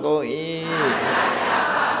ပါကုန်၏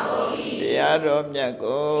တရားတော်မြတ်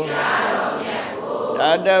ကို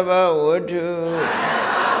ဓာတဗဝတ္ထု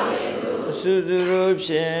စုစုတို့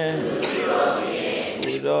ဖြင့်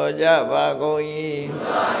ပူဇော်ကြပါကုန်၏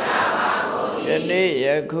ယနေ့ယ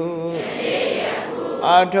ခု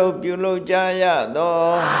အာထုတ်ပြုလုပ်ကြရသော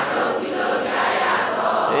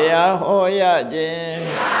တရားဟောရခြင်း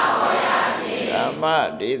ဓမ္မ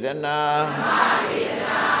ဒေသနာ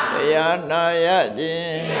တရားနာရခြ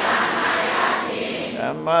င်းဓ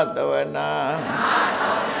မ္မသဝနာ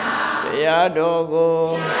တရားတော်ကို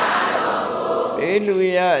ပေးလူ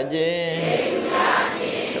ရခြင်း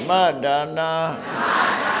ဓမ္မဒါနာ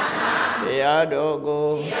တရားတော်ကို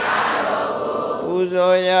ပူ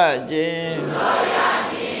ဇော်ရခြင်း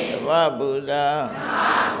ဓမ္မပူဇာ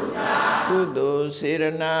ကုသိုလ်စေရ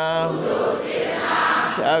နာ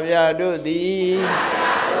ဖြာဖြာတို့သည်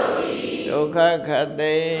ဒုက္ခခတ်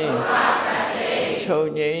သိချုပ်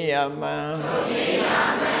ငြိမ်းရမှန်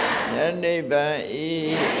နိဗ္ဗာန်ဤ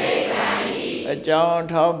အကြောင်း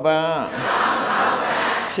ထောက်ပံ့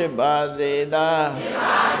ဖြစ်ပါစေသာ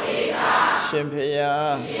ရှင်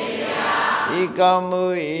ဖျားဤကောင်းမှု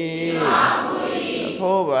ဤအ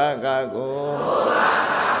ဖို့ဘာကကို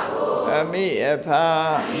အမိအဖာ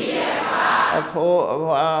အဖို့အ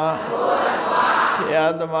ဖွာဆရာ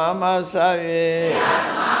သမားမဆ၍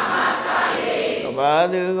ကဘာ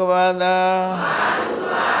သူကဘာသာ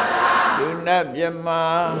လူနတ်မြမ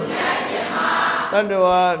တတ္တ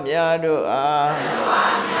ဝါများတို့အား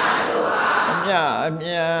အမြအ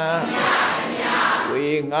မြဝေ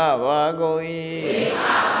ငှပါကုန်၏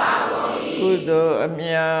ကုသိုလ်အ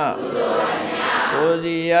မြကိုယ်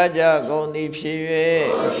စီရကြကုန်သည်ဖြစ်၍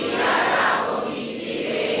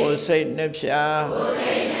ကိုယ်စိတ်နှဖျား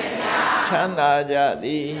ချမ်းသာကြသ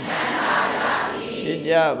ည်ဖြစ်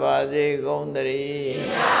ကြပါစေကုန်သတည်း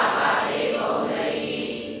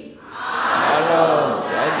အလုံး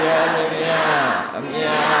ကြသမျှအမြ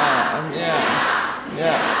အမြမြ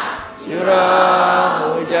ရှုတော်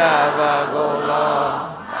မူကြပါကုန်